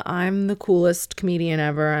the I'm the coolest comedian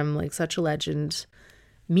ever, I'm like such a legend,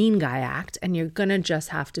 mean guy act, and you're gonna just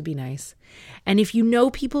have to be nice. And if you know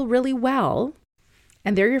people really well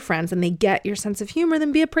and they're your friends and they get your sense of humor,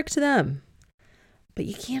 then be a prick to them. But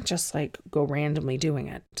you can't just like go randomly doing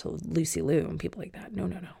it to Lucy Liu and people like that. No.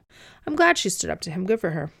 I'm glad she stood up to him. Good for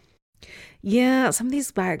her. Yeah, some of these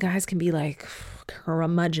guys can be like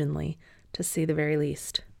curmudgeonly, to say the very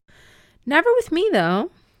least. Never with me though,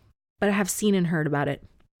 but I have seen and heard about it.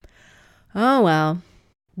 Oh well.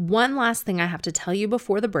 One last thing I have to tell you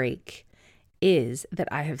before the break is that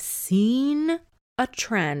I have seen a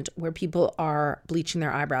trend where people are bleaching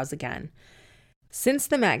their eyebrows again. Since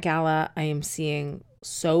the Met Gala, I am seeing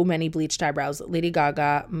so many bleached eyebrows. Lady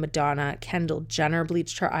Gaga, Madonna, Kendall Jenner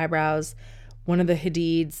bleached her eyebrows, one of the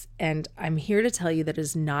Hadids, and I'm here to tell you that it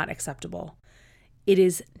is not acceptable. It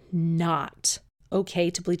is not okay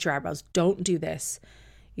to bleach your eyebrows. Don't do this.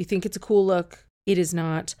 You think it's a cool look. It is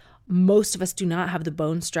not. Most of us do not have the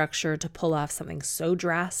bone structure to pull off something so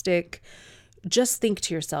drastic. Just think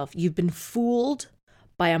to yourself, you've been fooled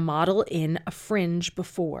by a model in a fringe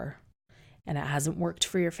before, and it hasn't worked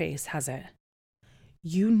for your face, has it?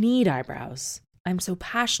 You need eyebrows. I'm so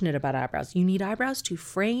passionate about eyebrows. You need eyebrows to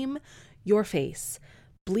frame your face.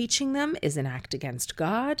 Bleaching them is an act against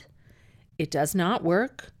God. It does not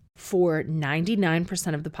work for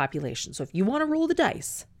 99% of the population. So if you want to roll the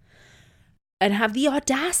dice and have the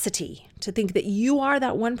audacity to think that you are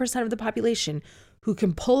that 1% of the population who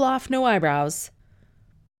can pull off no eyebrows,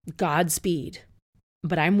 Godspeed.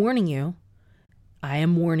 But I'm warning you, I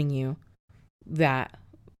am warning you that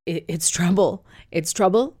it's trouble. It's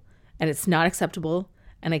trouble, and it's not acceptable.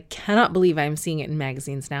 And I cannot believe I'm seeing it in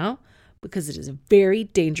magazines now. because it is a very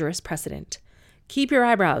dangerous precedent. Keep your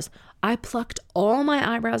eyebrows. I plucked all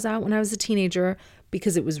my eyebrows out when I was a teenager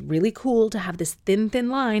because it was really cool to have this thin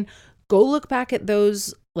line. Go look back at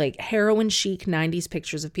those like heroin chic 90s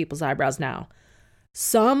pictures of people's eyebrows now.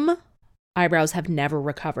 Some eyebrows have never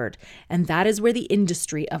recovered, and that is where the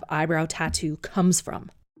industry of eyebrow tattoo comes from.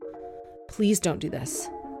 Please don't do this.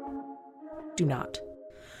 Do not.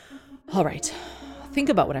 All right. Think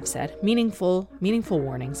about what I've said. Meaningful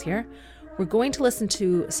warnings here. We're going to listen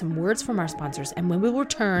to some words from our sponsors, and when we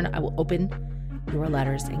return, I will open your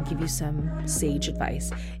letters and give you some sage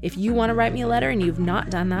advice. If you want to write me a letter and you've not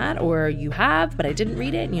done that, or you have, but I didn't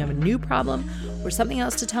read it, and you have a new problem or something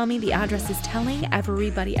else to tell me, the address is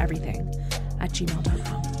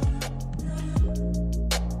tellingeverybodyeverything@gmail.com.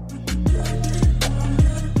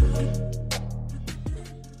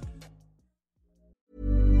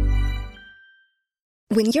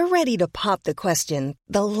 When you're ready to pop the question,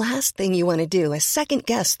 the last thing you want to do is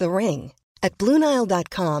second-guess the ring. At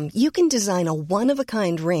BlueNile.com, you can design a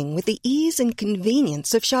one-of-a-kind ring with the ease and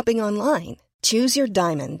convenience of shopping online. Choose your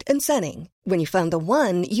diamond and setting. When you find the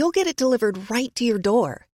one, you'll get it delivered right to your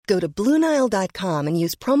door. Go to BlueNile.com and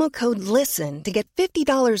use promo code LISTEN to get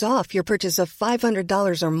 $50 off your purchase of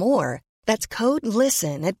 $500 or more. That's code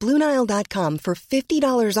LISTEN at BlueNile.com for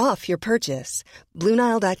 $50 off your purchase.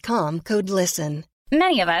 BlueNile.com, code LISTEN.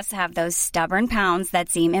 Many of us have those stubborn pounds that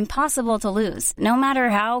seem impossible to lose, no matter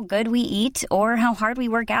how good we eat or how hard we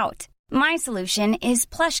work out. My solution is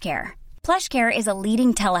PlushCare. PlushCare is a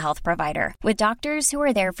leading telehealth provider with doctors who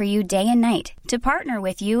are there for you day and night to partner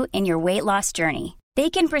with you in your weight loss journey. They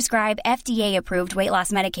can prescribe FDA-approved weight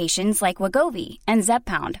loss medications like Wegovy and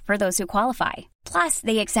Zepbound for those who qualify. Plus,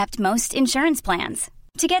 they accept most insurance plans.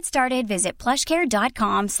 To get started, visit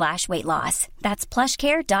plushcare.com/weightloss. That's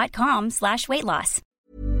plushcare.com/weightloss.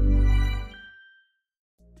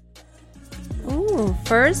 Ooh,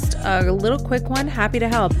 first, a little quick one. Happy to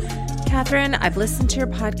help. Catherine, I've listened to your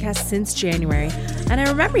podcast since January, and I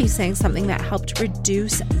remember you saying something that helped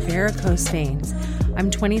reduce varicose veins. I'm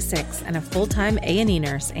 26 and a full-time A&E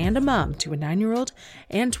nurse and a mom to a 9-year-old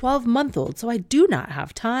and 12-month-old, so I do not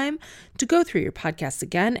have time to go through your podcast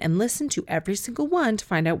again and listen to every single one to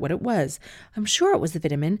find out what it was. I'm sure it was a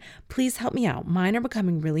vitamin. Please help me out. Mine are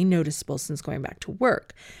becoming really noticeable since going back to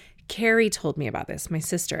work. Carrie told me about this, my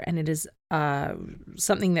sister, and it is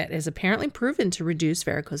something that is apparently proven to reduce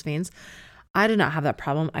varicose veins. I did not have that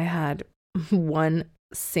problem. I had one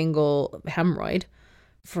single hemorrhoid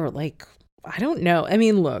for I don't know. I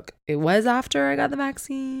mean, look, it was after I got the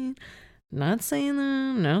vaccine. Not saying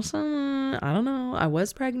that, no saying that. I don't know. I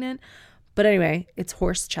was pregnant. But anyway, it's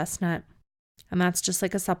horse chestnut. And that's just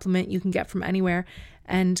like a supplement you can get from anywhere.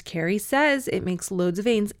 And Carrie says it makes loads of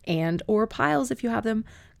veins and or piles, if you have them,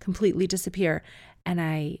 completely disappear. And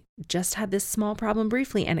I just had this small problem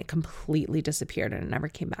briefly and it completely disappeared and it never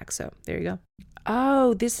came back. So there you go.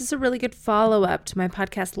 Oh, this is a really good follow-up to my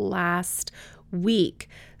podcast last week.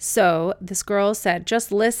 So this girl said, just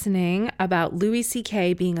listening about Louis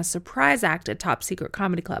C.K. being a surprise act at Top Secret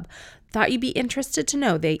Comedy Club. Thought you'd be interested to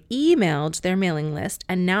know they emailed their mailing list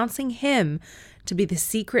announcing him to be the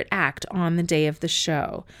secret act on the day of the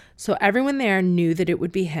show. So everyone there knew that it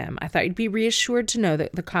would be him. I thought you'd be reassured to know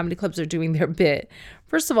that the comedy clubs are doing their bit.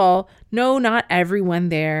 First of all, no, not everyone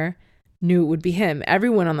there knew it would be him.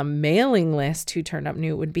 Everyone on the mailing list who turned up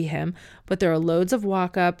knew it would be him, but there are loads of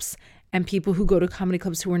walk-ups and people who go to comedy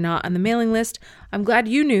clubs who are not on the mailing list. I'm glad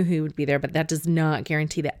you knew who would be there, but that does not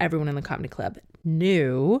guarantee that everyone in the comedy club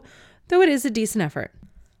knew, though it is a decent effort.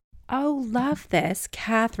 Oh, love this.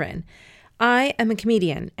 Catherine, I am a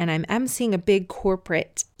comedian and I'm emceeing a big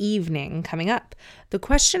corporate evening coming up. The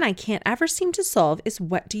question I can't ever seem to solve is,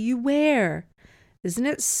 what do you wear? Isn't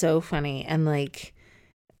it so funny? And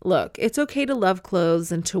look, it's okay to love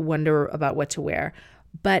clothes and to wonder about what to wear.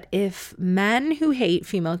 But if men who hate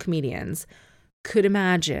female comedians could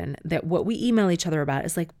imagine that what we email each other about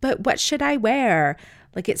is but what should I wear?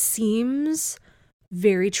 It seems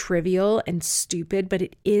very trivial and stupid, but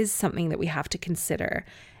it is something that we have to consider.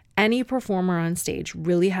 Any performer on stage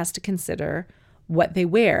really has to consider what they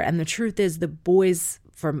wear. And the truth is, the boys,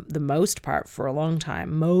 for the most part, for a long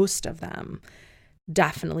time, most of them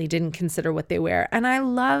definitely didn't consider what they wear. And I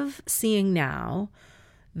love seeing now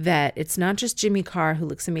that it's not just Jimmy Carr who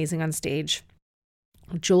looks amazing on stage.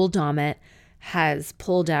 Joel Dommett has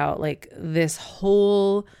pulled out this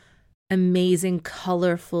whole amazing,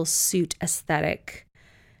 colorful suit aesthetic.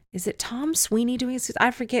 Is it Tom Sweeney doing his suit?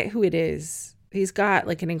 I forget who it is. He's got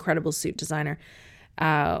an incredible suit designer.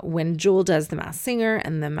 When Joel does The Masked Singer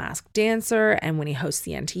and The Masked Dancer, and when he hosts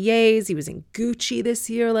the NTAs, he was in Gucci this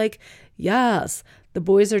year. Yes, The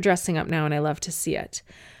boys are dressing up now and I love to see it.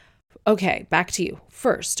 Okay, back to you.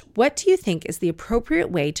 First, what do you think is the appropriate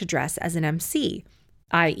way to dress as an MC?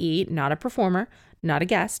 i.e., not a performer, not a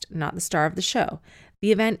guest, not the star of the show.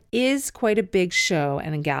 The event is quite a big show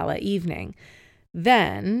and a gala evening.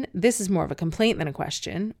 Then, this is more of a complaint than a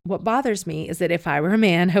question. What bothers me is that if I were a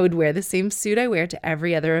man, I would wear the same suit I wear to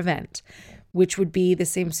every other event, which would be the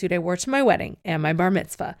same suit I wore to my wedding and my bar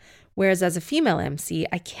mitzvah. Whereas as a female MC,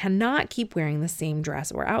 I cannot keep wearing the same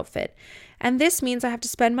dress or outfit. And this means I have to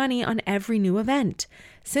spend money on every new event.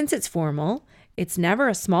 Since it's formal, it's never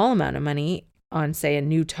a small amount of money on, say, a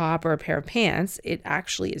new top or a pair of pants. It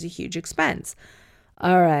actually is a huge expense.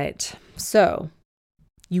 All right, so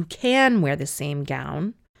you can wear the same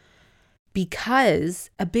gown because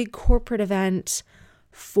a big corporate event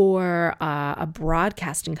for a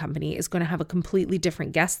broadcasting company is going to have a completely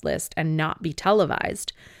different guest list and not be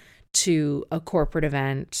televised to a corporate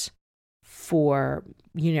event for,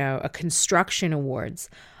 a construction awards.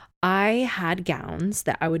 I had gowns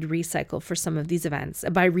that I would recycle for some of these events.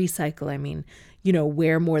 By recycle, I mean,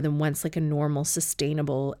 wear more than once like a normal,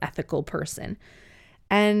 sustainable, ethical person.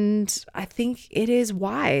 And I think it is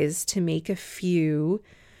wise to make a few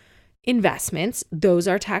investments. Those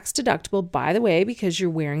are tax deductible, by the way, because you're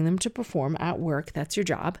wearing them to perform at work. That's your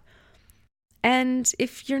job. And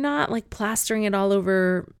if you're not like plastering it all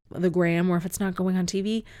over the gram, or if it's not going on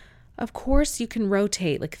TV, of course you can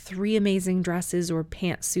rotate like 3 amazing dresses or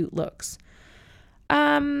pantsuit looks.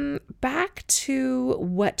 Back to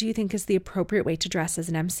what do you think is the appropriate way to dress as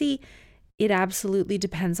an MC? It absolutely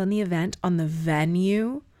depends on the event, on the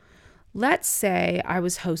venue. Let's say I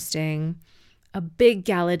was hosting a big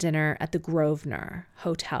gala dinner at the Grosvenor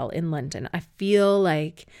Hotel in London. I feel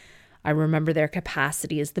like I remember their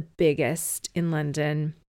capacity is the biggest in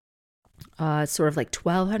London, sort of like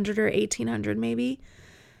 1,200 or 1,800 maybe.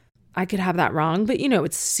 I could have that wrong, but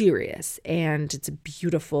it's serious and it's a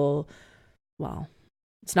beautiful, well,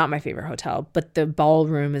 it's not my favorite hotel, but the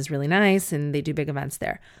ballroom is really nice and they do big events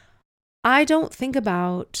there. I don't think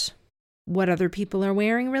about what other people are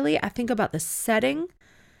wearing, really. I think about the setting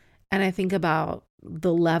and I think about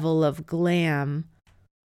the level of glam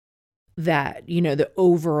that, the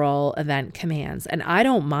overall event commands. And I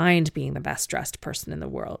don't mind being the best dressed person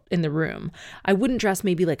in the room. I wouldn't dress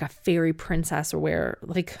maybe like a fairy princess or wear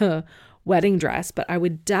like a wedding dress, but I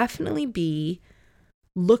would definitely be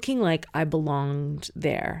looking like I belonged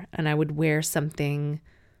there. And I would wear something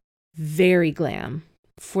very glam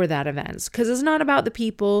for that event, because it's not about the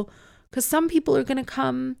people, because some people are going to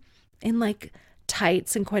come in like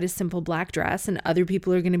tights and quite a simple black dress and other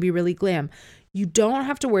people are going to be really glam. You don't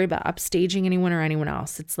have to worry about upstaging anyone or anyone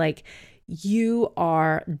else. It's like you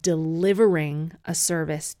are delivering a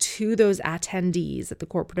service to those attendees at the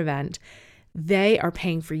corporate event. They are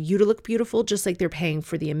paying for you to look beautiful, just like they're paying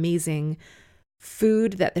for the amazing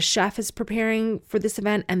food that the chef is preparing for this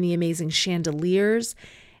event and the amazing chandeliers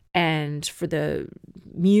and for the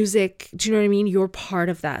music. Do you know what I mean? You're part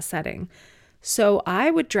of that setting. So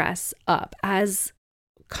I would dress up as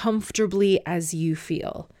comfortably as you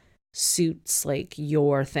feel. Suits like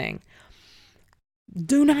your thing.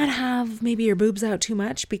 Do not have maybe your boobs out too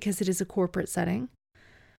much because it is a corporate setting.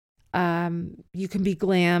 You can be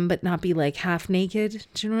glam but not be like half naked.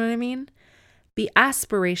 Do you know what I mean? Be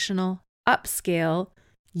aspirational, upscale.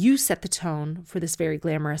 You set the tone for this very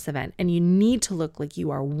glamorous event, and you need to look like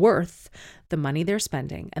you are worth the money they're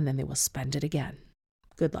spending, and then they will spend it again.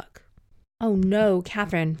 Good luck. Oh no,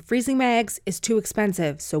 Catherine, freezing my eggs is too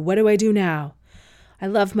expensive, so what do I do now? I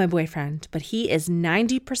love my boyfriend, but he is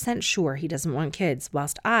 90% sure he doesn't want kids,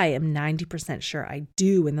 whilst I am 90% sure I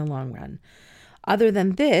do in the long run. Other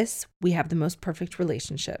than this, we have the most perfect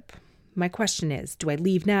relationship. My question is, do I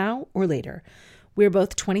leave now or later? We're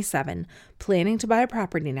both 27, planning to buy a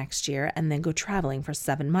property next year and then go traveling for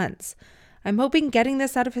 7 months. I'm hoping getting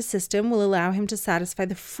this out of his system will allow him to satisfy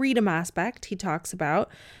the freedom aspect he talks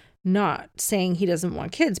about, not saying he doesn't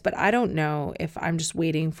want kids, but I don't know if I'm just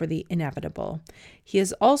waiting for the inevitable. He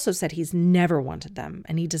has also said he's never wanted them,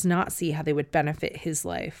 and he does not see how they would benefit his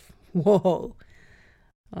life. Whoa.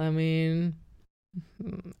 I mean,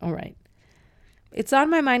 all right. It's on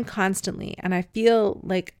my mind constantly, and I feel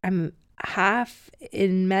like I'm half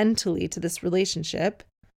in mentally to this relationship,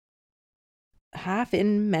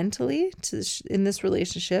 in this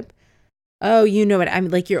relationship, Oh, you know it. I'm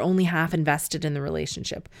like, you're only half invested in the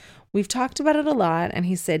relationship. We've talked about it a lot, and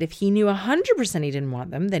he said if he knew 100% he didn't want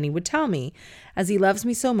them, then he would tell me. As he loves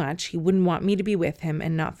me so much, he wouldn't want me to be with him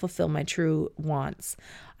and not fulfill my true wants.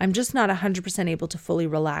 I'm just not 100% able to fully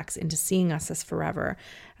relax into seeing us as forever,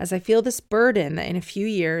 as I feel this burden that in a few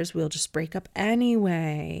years we'll just break up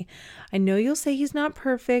anyway. I know you'll say he's not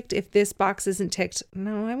perfect if this box isn't ticked.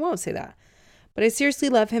 No, I won't say that. But I seriously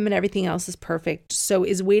love him and everything else is perfect. So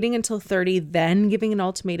is waiting until 30, then giving an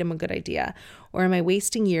ultimatum a good idea? Or am I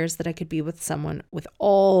wasting years that I could be with someone with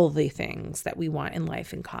all the things that we want in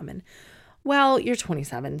life in common? Well, you're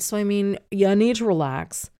 27. So, I mean, you need to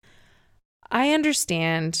relax. I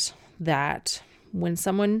understand that when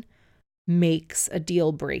someone makes a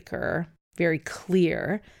deal breaker very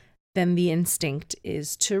clear, then the instinct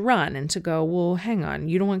is to run and to go, well, hang on,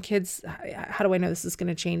 you don't want kids? How do I know this is going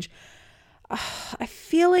to change? I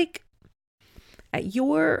feel like at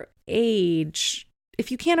your age,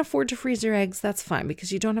 if you can't afford to freeze your eggs, that's fine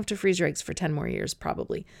because you don't have to freeze your eggs for 10 more years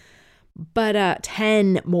probably. But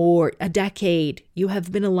 10 more, a decade. You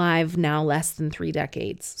have been alive now less than 3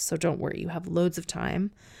 decades. So don't worry, you have loads of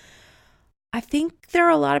time. I think there are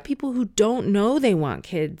a lot of people who don't know they want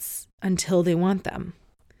kids until they want them.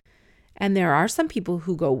 And there are some people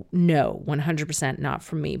who go, no, 100% not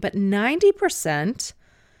for me. But 90%,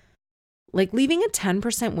 like leaving a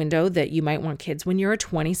 10% window that you might want kids when you're a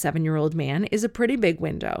 27-year-old man is a pretty big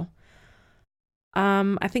window.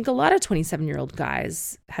 I think a lot of 27-year-old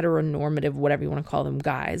guys, heteronormative, whatever you want to call them,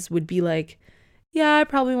 guys, would be like, yeah, I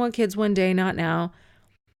probably want kids one day, not now.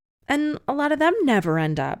 And a lot of them never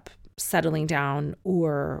end up settling down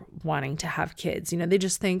or wanting to have kids. You know, they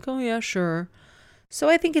just think, oh yeah, sure. So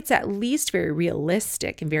I think it's at least very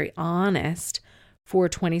realistic and very honest for a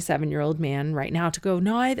 27-year-old man right now to go,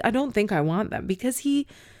 no, I don't think I want them, because he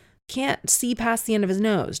can't see past the end of his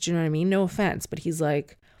nose. Do you know what I mean? No offense, but he's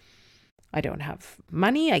like, I don't have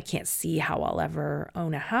money. I can't see how I'll ever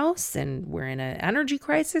own a house, and we're in an energy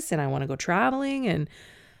crisis, and I want to go traveling, and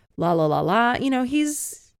la la la la. You know,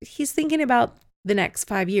 he's thinking about the next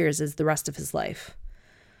 5 years as the rest of his life.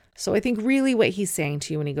 So I think really what he's saying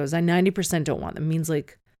to you when he goes, I 90% don't want them, means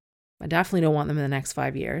like, I definitely don't want them in the next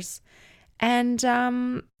 5 years. And,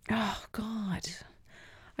 oh God,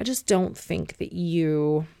 I just don't think that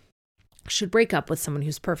you should break up with someone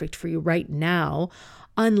who's perfect for you right now,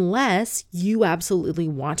 unless you absolutely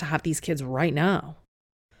want to have these kids right now.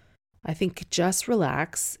 I think just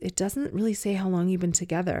relax. It doesn't really say how long you've been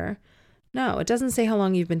together. No, it doesn't say how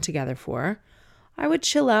long you've been together for. I would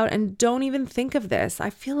chill out and don't even think of this. I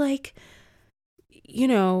feel like, you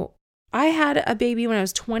know, I had a baby when I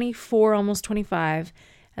was 24, almost 25.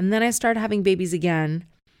 And then I started having babies again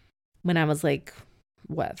when I was like,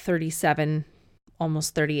 37,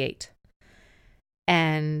 almost 38.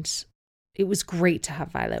 And it was great to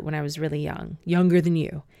have Violet when I was really young, younger than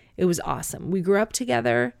you. It was awesome. We grew up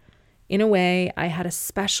together in a way. I had a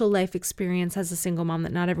special life experience as a single mom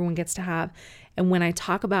that not everyone gets to have. And when I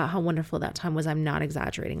talk about how wonderful that time was, I'm not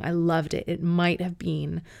exaggerating. I loved it. It might have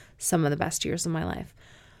been some of the best years of my life.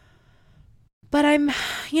 But I'm,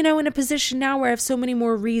 you know, in a position now where I have so many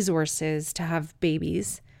more resources to have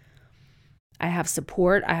babies. I have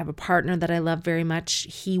support. I have a partner that I love very much.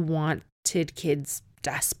 He wanted kids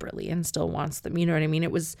desperately and still wants them. You know what I mean?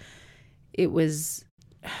 It was,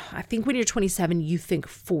 I think when you're 27, you think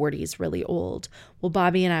 40 is really old. Well,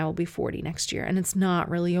 Bobby and I will be 40 next year, and it's not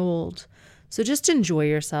really old. So just enjoy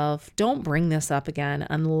yourself. Don't bring this up again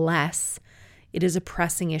unless it is a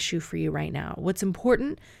pressing issue for you right now. What's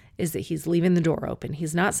important is that he's leaving the door open.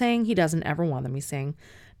 He's not saying he doesn't ever want them. He's saying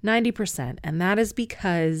 90%. And that is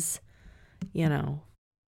because, you know,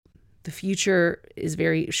 the future is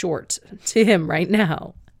very short to him right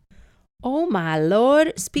now. Oh my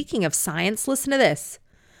Lord. Speaking of science, listen to this.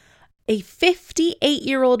 A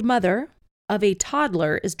 58-year-old mother of a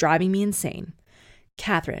toddler is driving me insane.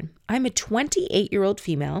 Catherine, I'm a 28-year-old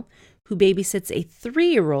female who babysits a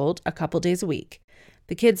 3-year-old a couple days a week.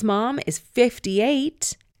 The kid's mom is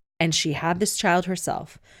 58 and she had this child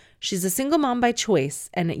herself. She's a single mom by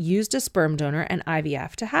choice and used a sperm donor and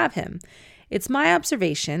IVF to have him. It's my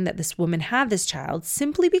observation that this woman had this child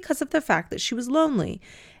simply because of the fact that she was lonely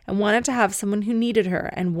and wanted to have someone who needed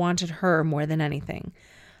her and wanted her more than anything.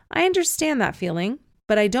 I understand that feeling,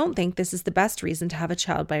 but I don't think this is the best reason to have a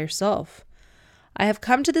child by yourself. I have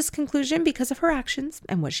come to this conclusion because of her actions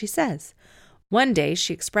and what she says. One day,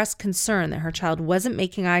 she expressed concern that her child wasn't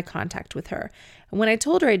making eye contact with her. And when I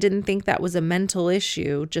told her I didn't think that was a mental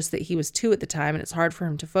issue, just that he was 2 at the time and it's hard for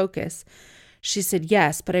him to focus, she said,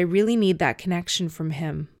 yes, but I really need that connection from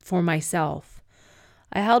him for myself.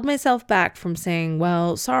 I held myself back from saying,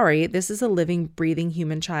 well, sorry, this is a living, breathing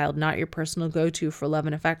human child, not your personal go-to for love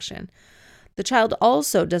and affection. The child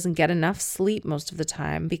also doesn't get enough sleep most of the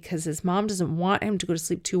time because his mom doesn't want him to go to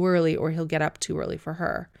sleep too early or he'll get up too early for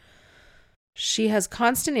her. She has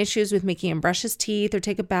constant issues with making him brush his teeth or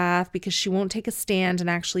take a bath because she won't take a stand and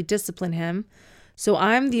actually discipline him. So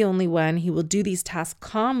I'm the only one he will do these tasks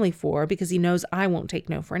calmly for because he knows I won't take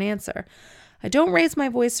no for an answer. I don't raise my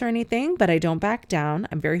voice or anything, but I don't back down.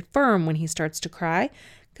 I'm very firm when he starts to cry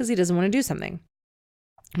because he doesn't want to do something.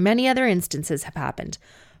 Many other instances have happened.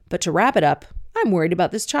 But to wrap it up, I'm worried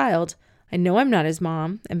about this child. I know I'm not his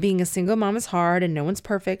mom, and being a single mom is hard and no one's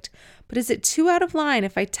perfect, but is it too out of line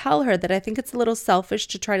if I tell her that I think it's a little selfish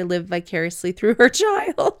to try to live vicariously through her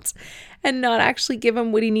child and not actually give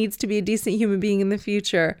him what he needs to be a decent human being in the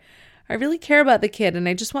future? I really care about the kid and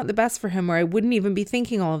I just want the best for him or I wouldn't even be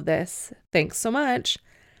thinking all of this. Thanks so much.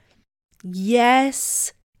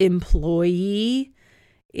 Yes, employee,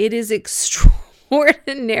 it is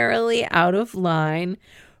extraordinarily out of line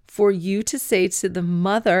for you to say to the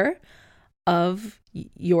mother of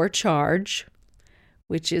your charge,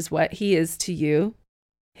 which is what he is to you,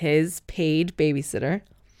 his paid babysitter,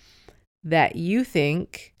 that you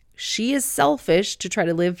think she is selfish to try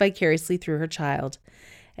to live vicariously through her child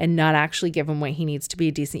and not actually give him what he needs to be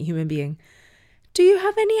a decent human being. Do you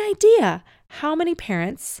have any idea how many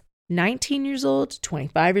parents, 19 years old,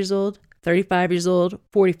 25 years old, 35 years old,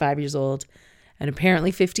 45 years old, and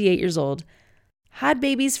apparently 58 years old, had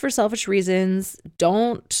babies for selfish reasons,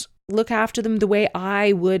 don't look after them the way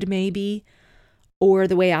I would maybe, or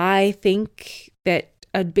the way I think that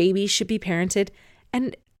a baby should be parented.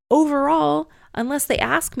 And overall, unless they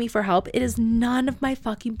ask me for help, it is none of my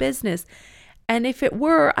fucking business. And if it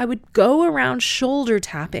were, I would go around shoulder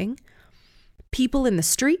tapping people in the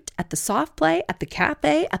street, at the soft play, at the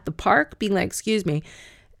cafe, at the park, being like, excuse me,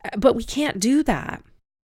 but we can't do that.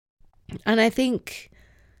 And I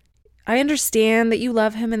understand that you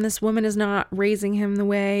love him and this woman is not raising him the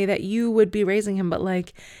way that you would be raising him, but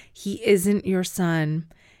like, he isn't your son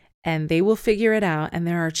and they will figure it out. And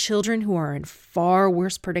there are children who are in far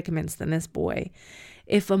worse predicaments than this boy.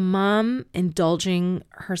 If a mom indulging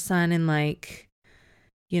her son in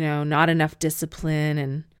not enough discipline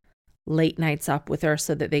and late nights up with her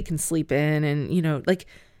so that they can sleep in and,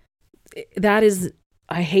 that is,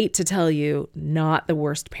 I hate to tell you, not the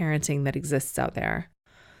worst parenting that exists out there.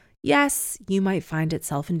 Yes, you might find it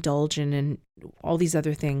self-indulgent and all these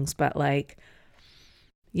other things, but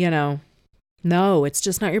no, it's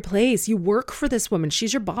just not your place. You work for this woman.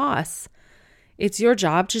 She's your boss. It's your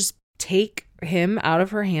job to just take him out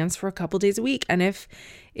of her hands for a couple days a week. And if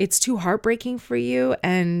it's too heartbreaking for you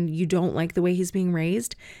and you don't like the way he's being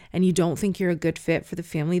raised and you don't think you're a good fit for the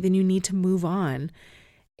family, then you need to move on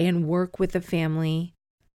and work with a family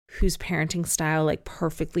whose parenting style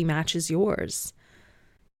perfectly matches yours.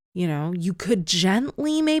 You could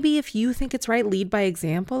gently, maybe if you think it's right, lead by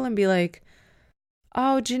example and be like,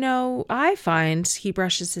 oh, do you know, I find he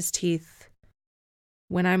brushes his teeth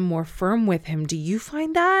when I'm more firm with him. Do you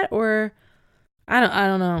find that? Or I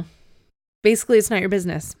don't know. Basically, it's not your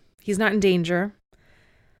business. He's not in danger.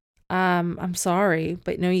 I'm sorry,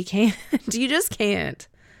 but no, you can't. You just can't.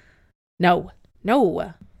 No.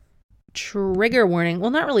 Trigger warning.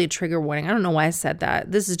 Well, not really a trigger warning. I don't know why I said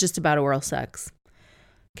that. This is just about oral sex.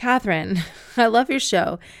 Catherine, I love your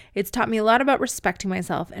show. It's taught me a lot about respecting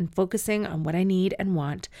myself and focusing on what I need and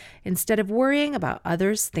want instead of worrying about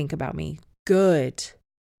others think about me. Good.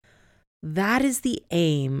 That is the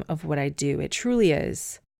aim of what I do. It truly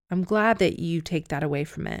is. I'm glad that you take that away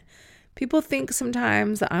from it. People think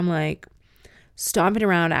sometimes that I'm stomping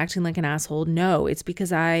around acting like an asshole. No, it's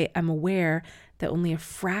because I am aware that only a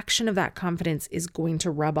fraction of that confidence is going to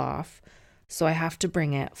rub off. So I have to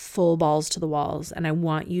bring it full balls to the walls. And I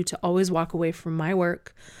want you to always walk away from my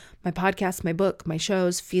work, my podcast, my book, my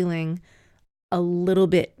shows, feeling a little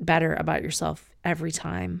bit better about yourself every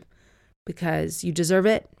time because you deserve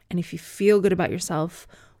it. And if you feel good about yourself,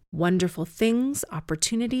 wonderful things,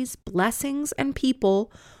 opportunities, blessings, and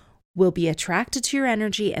people will be attracted to your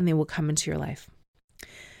energy and they will come into your life.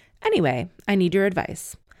 Anyway, I need your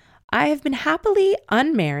advice. I have been happily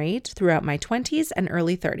unmarried throughout my 20s and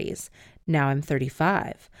early 30s. Now I'm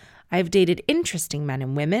 35. I've dated interesting men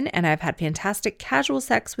and women, and I've had fantastic casual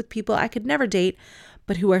sex with people I could never date,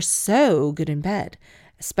 but who are so good in bed,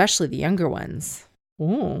 especially the younger ones.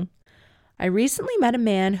 Ooh. I recently met a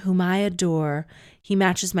man whom I adore. He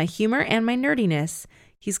matches my humor and my nerdiness.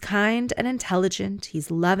 He's kind and intelligent.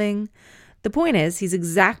 He's loving. The point is, he's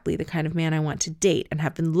exactly the kind of man I want to date and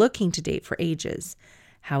have been looking to date for ages.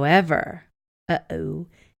 However,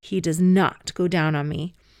 He does not go down on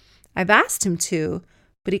me. I've asked him to,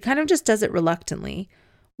 but he kind of just does it reluctantly.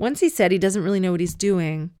 Once he said he doesn't really know what he's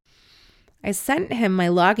doing. I sent him my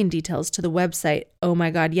login details to the website Oh My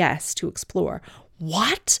God Yes to explore.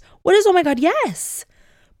 What? What is Oh My God Yes?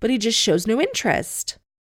 But he just shows no interest.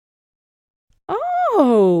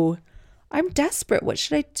 Oh, I'm desperate. What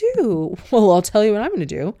should I do? Well, I'll tell you what I'm going to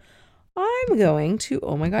do. I'm going to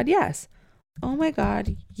Oh My God Yes. Oh My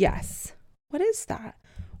God Yes. What is that?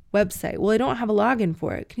 Website. Well, I don't have a login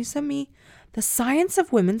for it. Can you send me The Science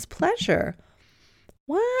of Women's Pleasure?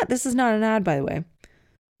 What? This is not an ad, by the way.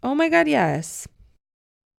 Oh my God, yes.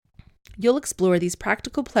 You'll explore these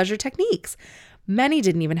practical pleasure techniques. Many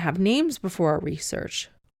didn't even have names before our research.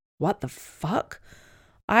 What the fuck?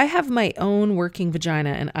 I have my own working vagina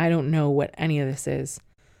and I don't know what any of this is.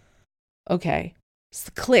 Okay.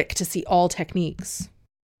 Click to see all techniques.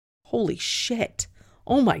 Holy shit.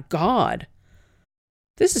 Oh my God.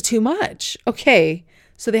 This is too much. Okay.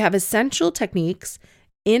 So they have essential techniques,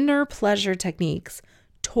 inner pleasure techniques,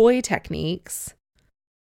 toy techniques.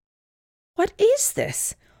 What is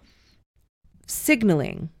this?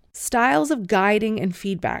 Signaling, styles of guiding and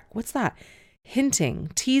feedback. What's that?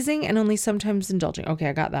 Hinting, teasing, and only sometimes indulging. Okay,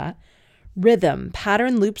 I got that. Rhythm,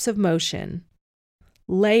 pattern loops of motion.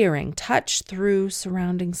 Layering, touch through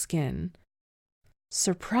surrounding skin.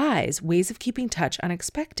 Surprise, ways of keeping touch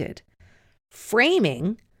unexpected.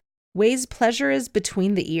 Framing, ways pleasure is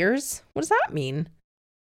between the ears. What does that mean?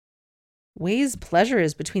 Ways pleasure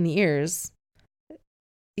is between the ears.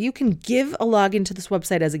 You can give a login to this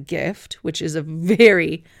website as a gift, which is a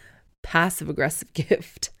very passive-aggressive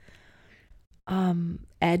gift.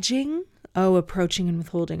 Edging. Oh, approaching and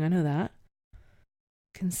withholding. I know that.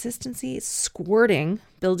 Consistency. Squirting.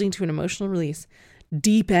 Building to an emotional release.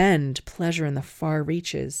 Deep end. Pleasure in the far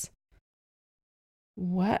reaches.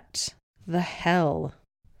 What the hell?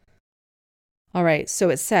 All right, so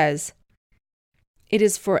it says, it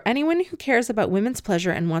is for anyone who cares about women's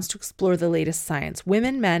pleasure and wants to explore the latest science,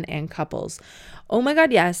 women, men, and couples. Oh My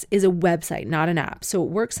God Yes is a website, not an app. So it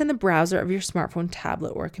works in the browser of your smartphone,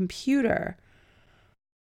 tablet, or computer.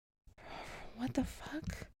 What the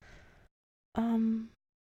fuck?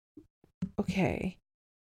 Okay.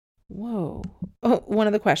 Whoa. Oh, one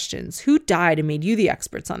of the questions. Who died and made you the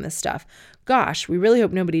experts on this stuff? Gosh, we really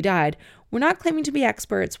hope nobody died. We're not claiming to be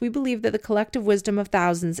experts. We believe that the collective wisdom of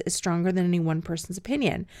thousands is stronger than any one person's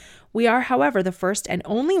opinion. We are, however, the first and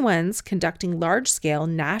only ones conducting large-scale,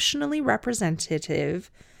 nationally representative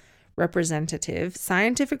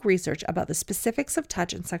scientific research about the specifics of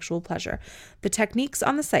touch and sexual pleasure. The techniques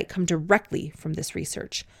on the site come directly from this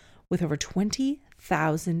research. With over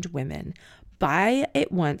 20,000 women. Buy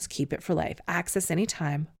it once, keep it for life. Access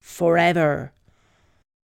anytime, forever.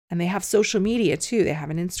 And they have social media too. They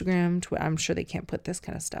have an Instagram, Twitter. I'm sure they can't put this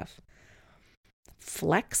kind of stuff.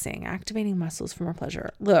 Flexing, activating muscles for more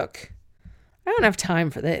pleasure. Look, I don't have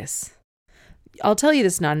time for this. I'll tell you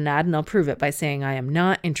this is not an ad, and I'll prove it by saying I am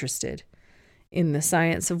not interested in the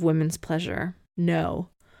science of women's pleasure. No,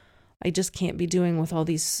 I just can't be doing with all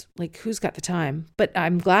these, like, who's got the time? But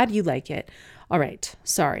I'm glad you like it. All right,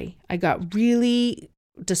 sorry. I got really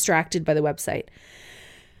distracted by the website.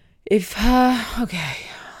 Okay.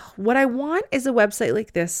 What I want is a website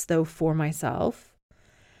like this, though, for myself,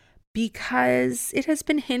 because it has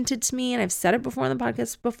been hinted to me, and I've said it before on the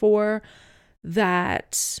podcast before,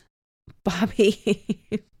 that Bobby,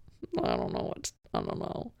 I don't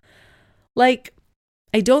know. Like,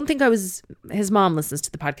 I don't think his mom listens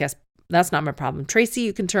to the podcast. That's not my problem. Tracy,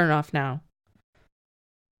 you can turn it off now.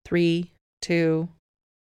 3, 2.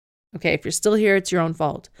 Okay, if you're still here, it's your own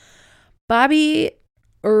fault. Bobby,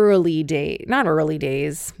 midway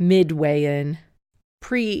in,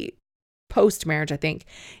 post-marriage, I think.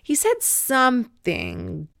 He said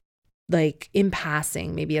something like in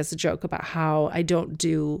passing, maybe as a joke, about how I don't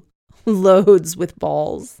do loads with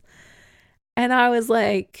balls. And I was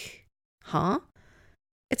like, huh?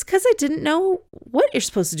 It's because I didn't know what you're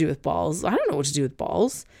supposed to do with balls. I don't know what to do with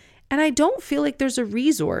balls. And I don't feel like there's a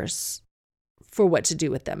resource for what to do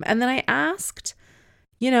with them. And then I asked,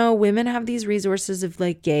 women have these resources of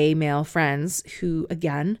like gay male friends who,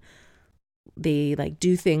 again, they like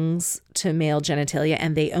do things to male genitalia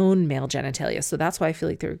and they own male genitalia. So that's why I feel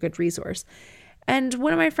like they're a good resource. And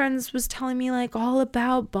one of my friends was telling me like all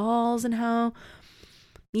about balls and how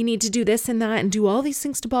you need to do this and that and do all these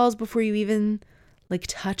things to balls before you even like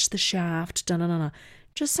touch the shaft.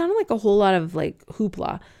 Just sounded like a whole lot of like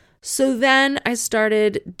hoopla. So then I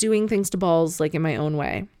started doing things to balls like in my own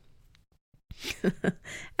way.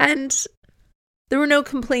 And there were no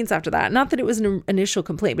complaints after that. Not that it was an initial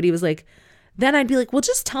complaint, but he was like, then I'd be like, well,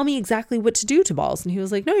 just tell me exactly what to do to balls. And he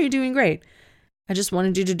was like, no, you're doing great. I just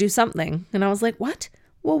wanted you to do something. And I was like, what?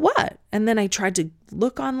 Well, what? And then I tried to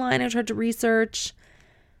look online. I tried to research.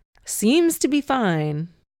 Seems to be fine.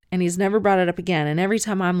 And he's never brought it up again. And every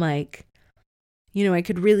time I'm like, you know, I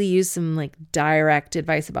could really use some like direct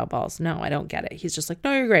advice about balls. No, I don't get it. He's just like,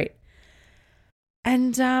 no, you're great.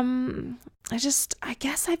 And I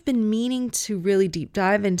guess I've been meaning to really deep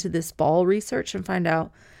dive into this ball research and find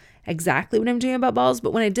out exactly what I'm doing about balls.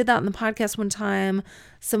 But when I did that on the podcast one time,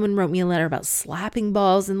 someone wrote me a letter about slapping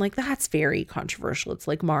balls. And like, that's very controversial. It's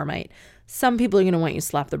like Marmite. Some people are going to want you to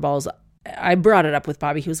slap their balls. I brought it up with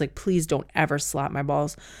Bobby. He was like, please don't ever slap my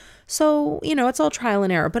balls. So, you know, it's all trial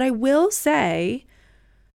and error. But I will say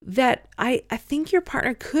that I think your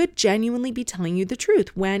partner could genuinely be telling you the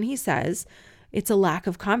truth when he says it's a lack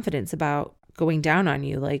of confidence about going down on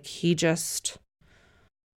you. Like he just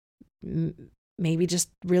maybe just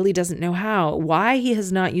really doesn't know how. Why he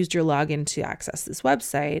has not used your login to access this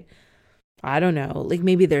website, I don't know. Like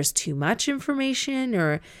maybe there's too much information,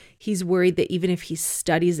 or he's worried that even if he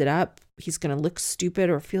studies it up, he's going to look stupid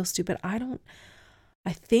or feel stupid.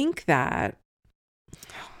 I think that,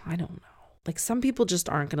 I don't know. Like some people just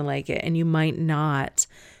aren't going to like it, and you might not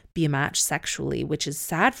be a match sexually, which is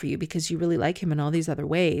sad for you because you really like him in all these other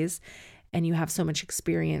ways and you have so much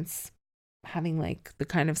experience having like the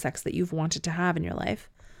kind of sex that you've wanted to have in your life.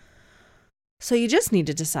 So you just need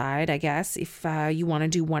to decide, I guess, if you want to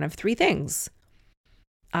do one of three things.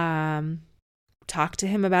 Talk to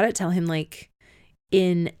him about it. Tell him like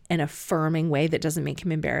in an affirming way that doesn't make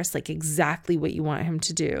him embarrassed, like exactly what you want him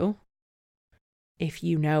to do. If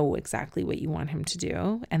you know exactly what you want him to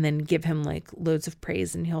do, and then give him like loads of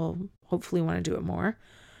praise and he'll hopefully want to do it more.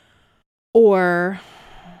 Or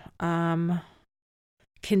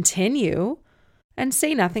continue and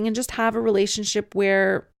say nothing and just have a relationship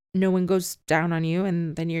where no one goes down on you,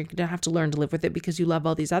 and then you're going to have to learn to live with it because you love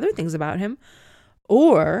all these other things about him.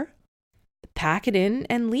 Or pack it in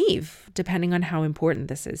and leave, depending on how important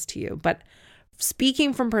this is to you. But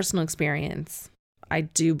speaking from personal experience, I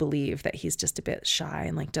do believe that he's just a bit shy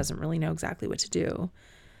and like doesn't really know exactly what to do.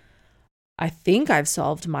 I think I've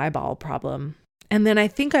solved my ball problem. And then I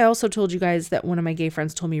think I also told you guys that one of my gay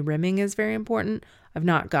friends told me rimming is very important. I've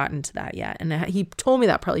not gotten to that yet. And he told me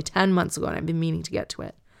that probably 10 months ago, and I've been meaning to get to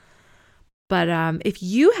it. But if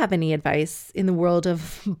you have any advice in the world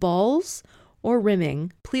of balls or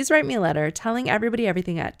rimming, please write me a letter telling everybody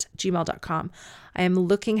everything at gmail.com. I am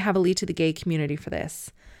looking heavily to the gay community for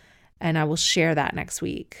this, and I will share that next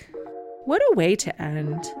week. What a way to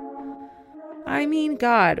end. I mean,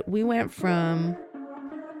 God, we went from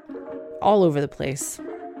all over the place.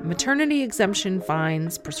 Maternity exemption,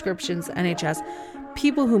 fines, prescriptions, NHS,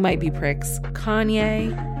 people who might be pricks,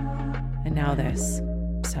 Kanye, and now this.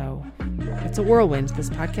 So it's a whirlwind,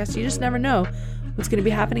 this podcast. You just never know what's going to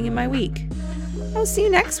be happening in my week. I'll see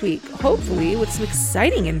you next week, hopefully with some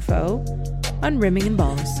exciting info on rimming and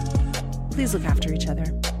balls. Please look after each other.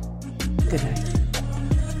 Good night.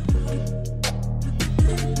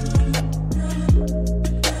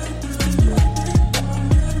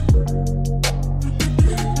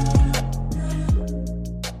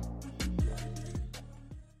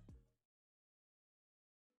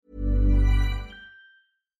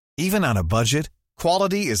 Even on a budget,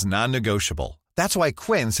 quality is non-negotiable. That's why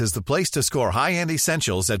Quince is the place to score high-end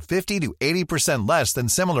essentials at 50 to 80% less than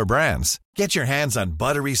similar brands. Get your hands on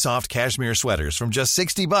buttery soft cashmere sweaters from just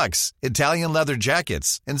 $60, Italian leather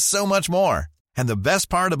jackets, and so much more. And the best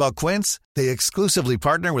part about Quince, they exclusively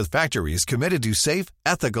partner with factories committed to safe,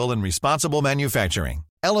 ethical, and responsible manufacturing.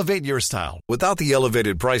 Elevate your style without the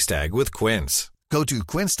elevated price tag with Quince. Go to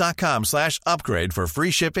quince.com/upgrade for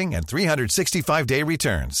free shipping and 365-day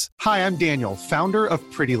returns. Hi, I'm Daniel, founder of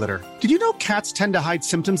Pretty Litter. Did you know cats tend to hide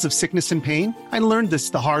symptoms of sickness and pain? I learned this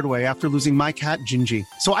the hard way after losing my cat, Gingy.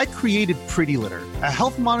 So I created Pretty Litter, a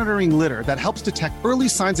health monitoring litter that helps detect early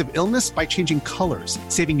signs of illness by changing colors,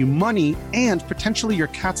 saving you money and potentially your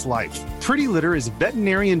cat's life. Pretty Litter is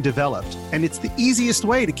veterinarian developed, and it's the easiest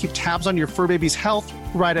way to keep tabs on your fur baby's health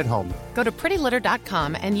right at home. Go to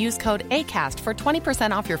prettylitter.com and use code ACAST for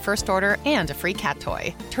 20% off your first order and a free cat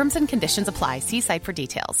toy. Terms and conditions apply. See site for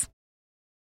details.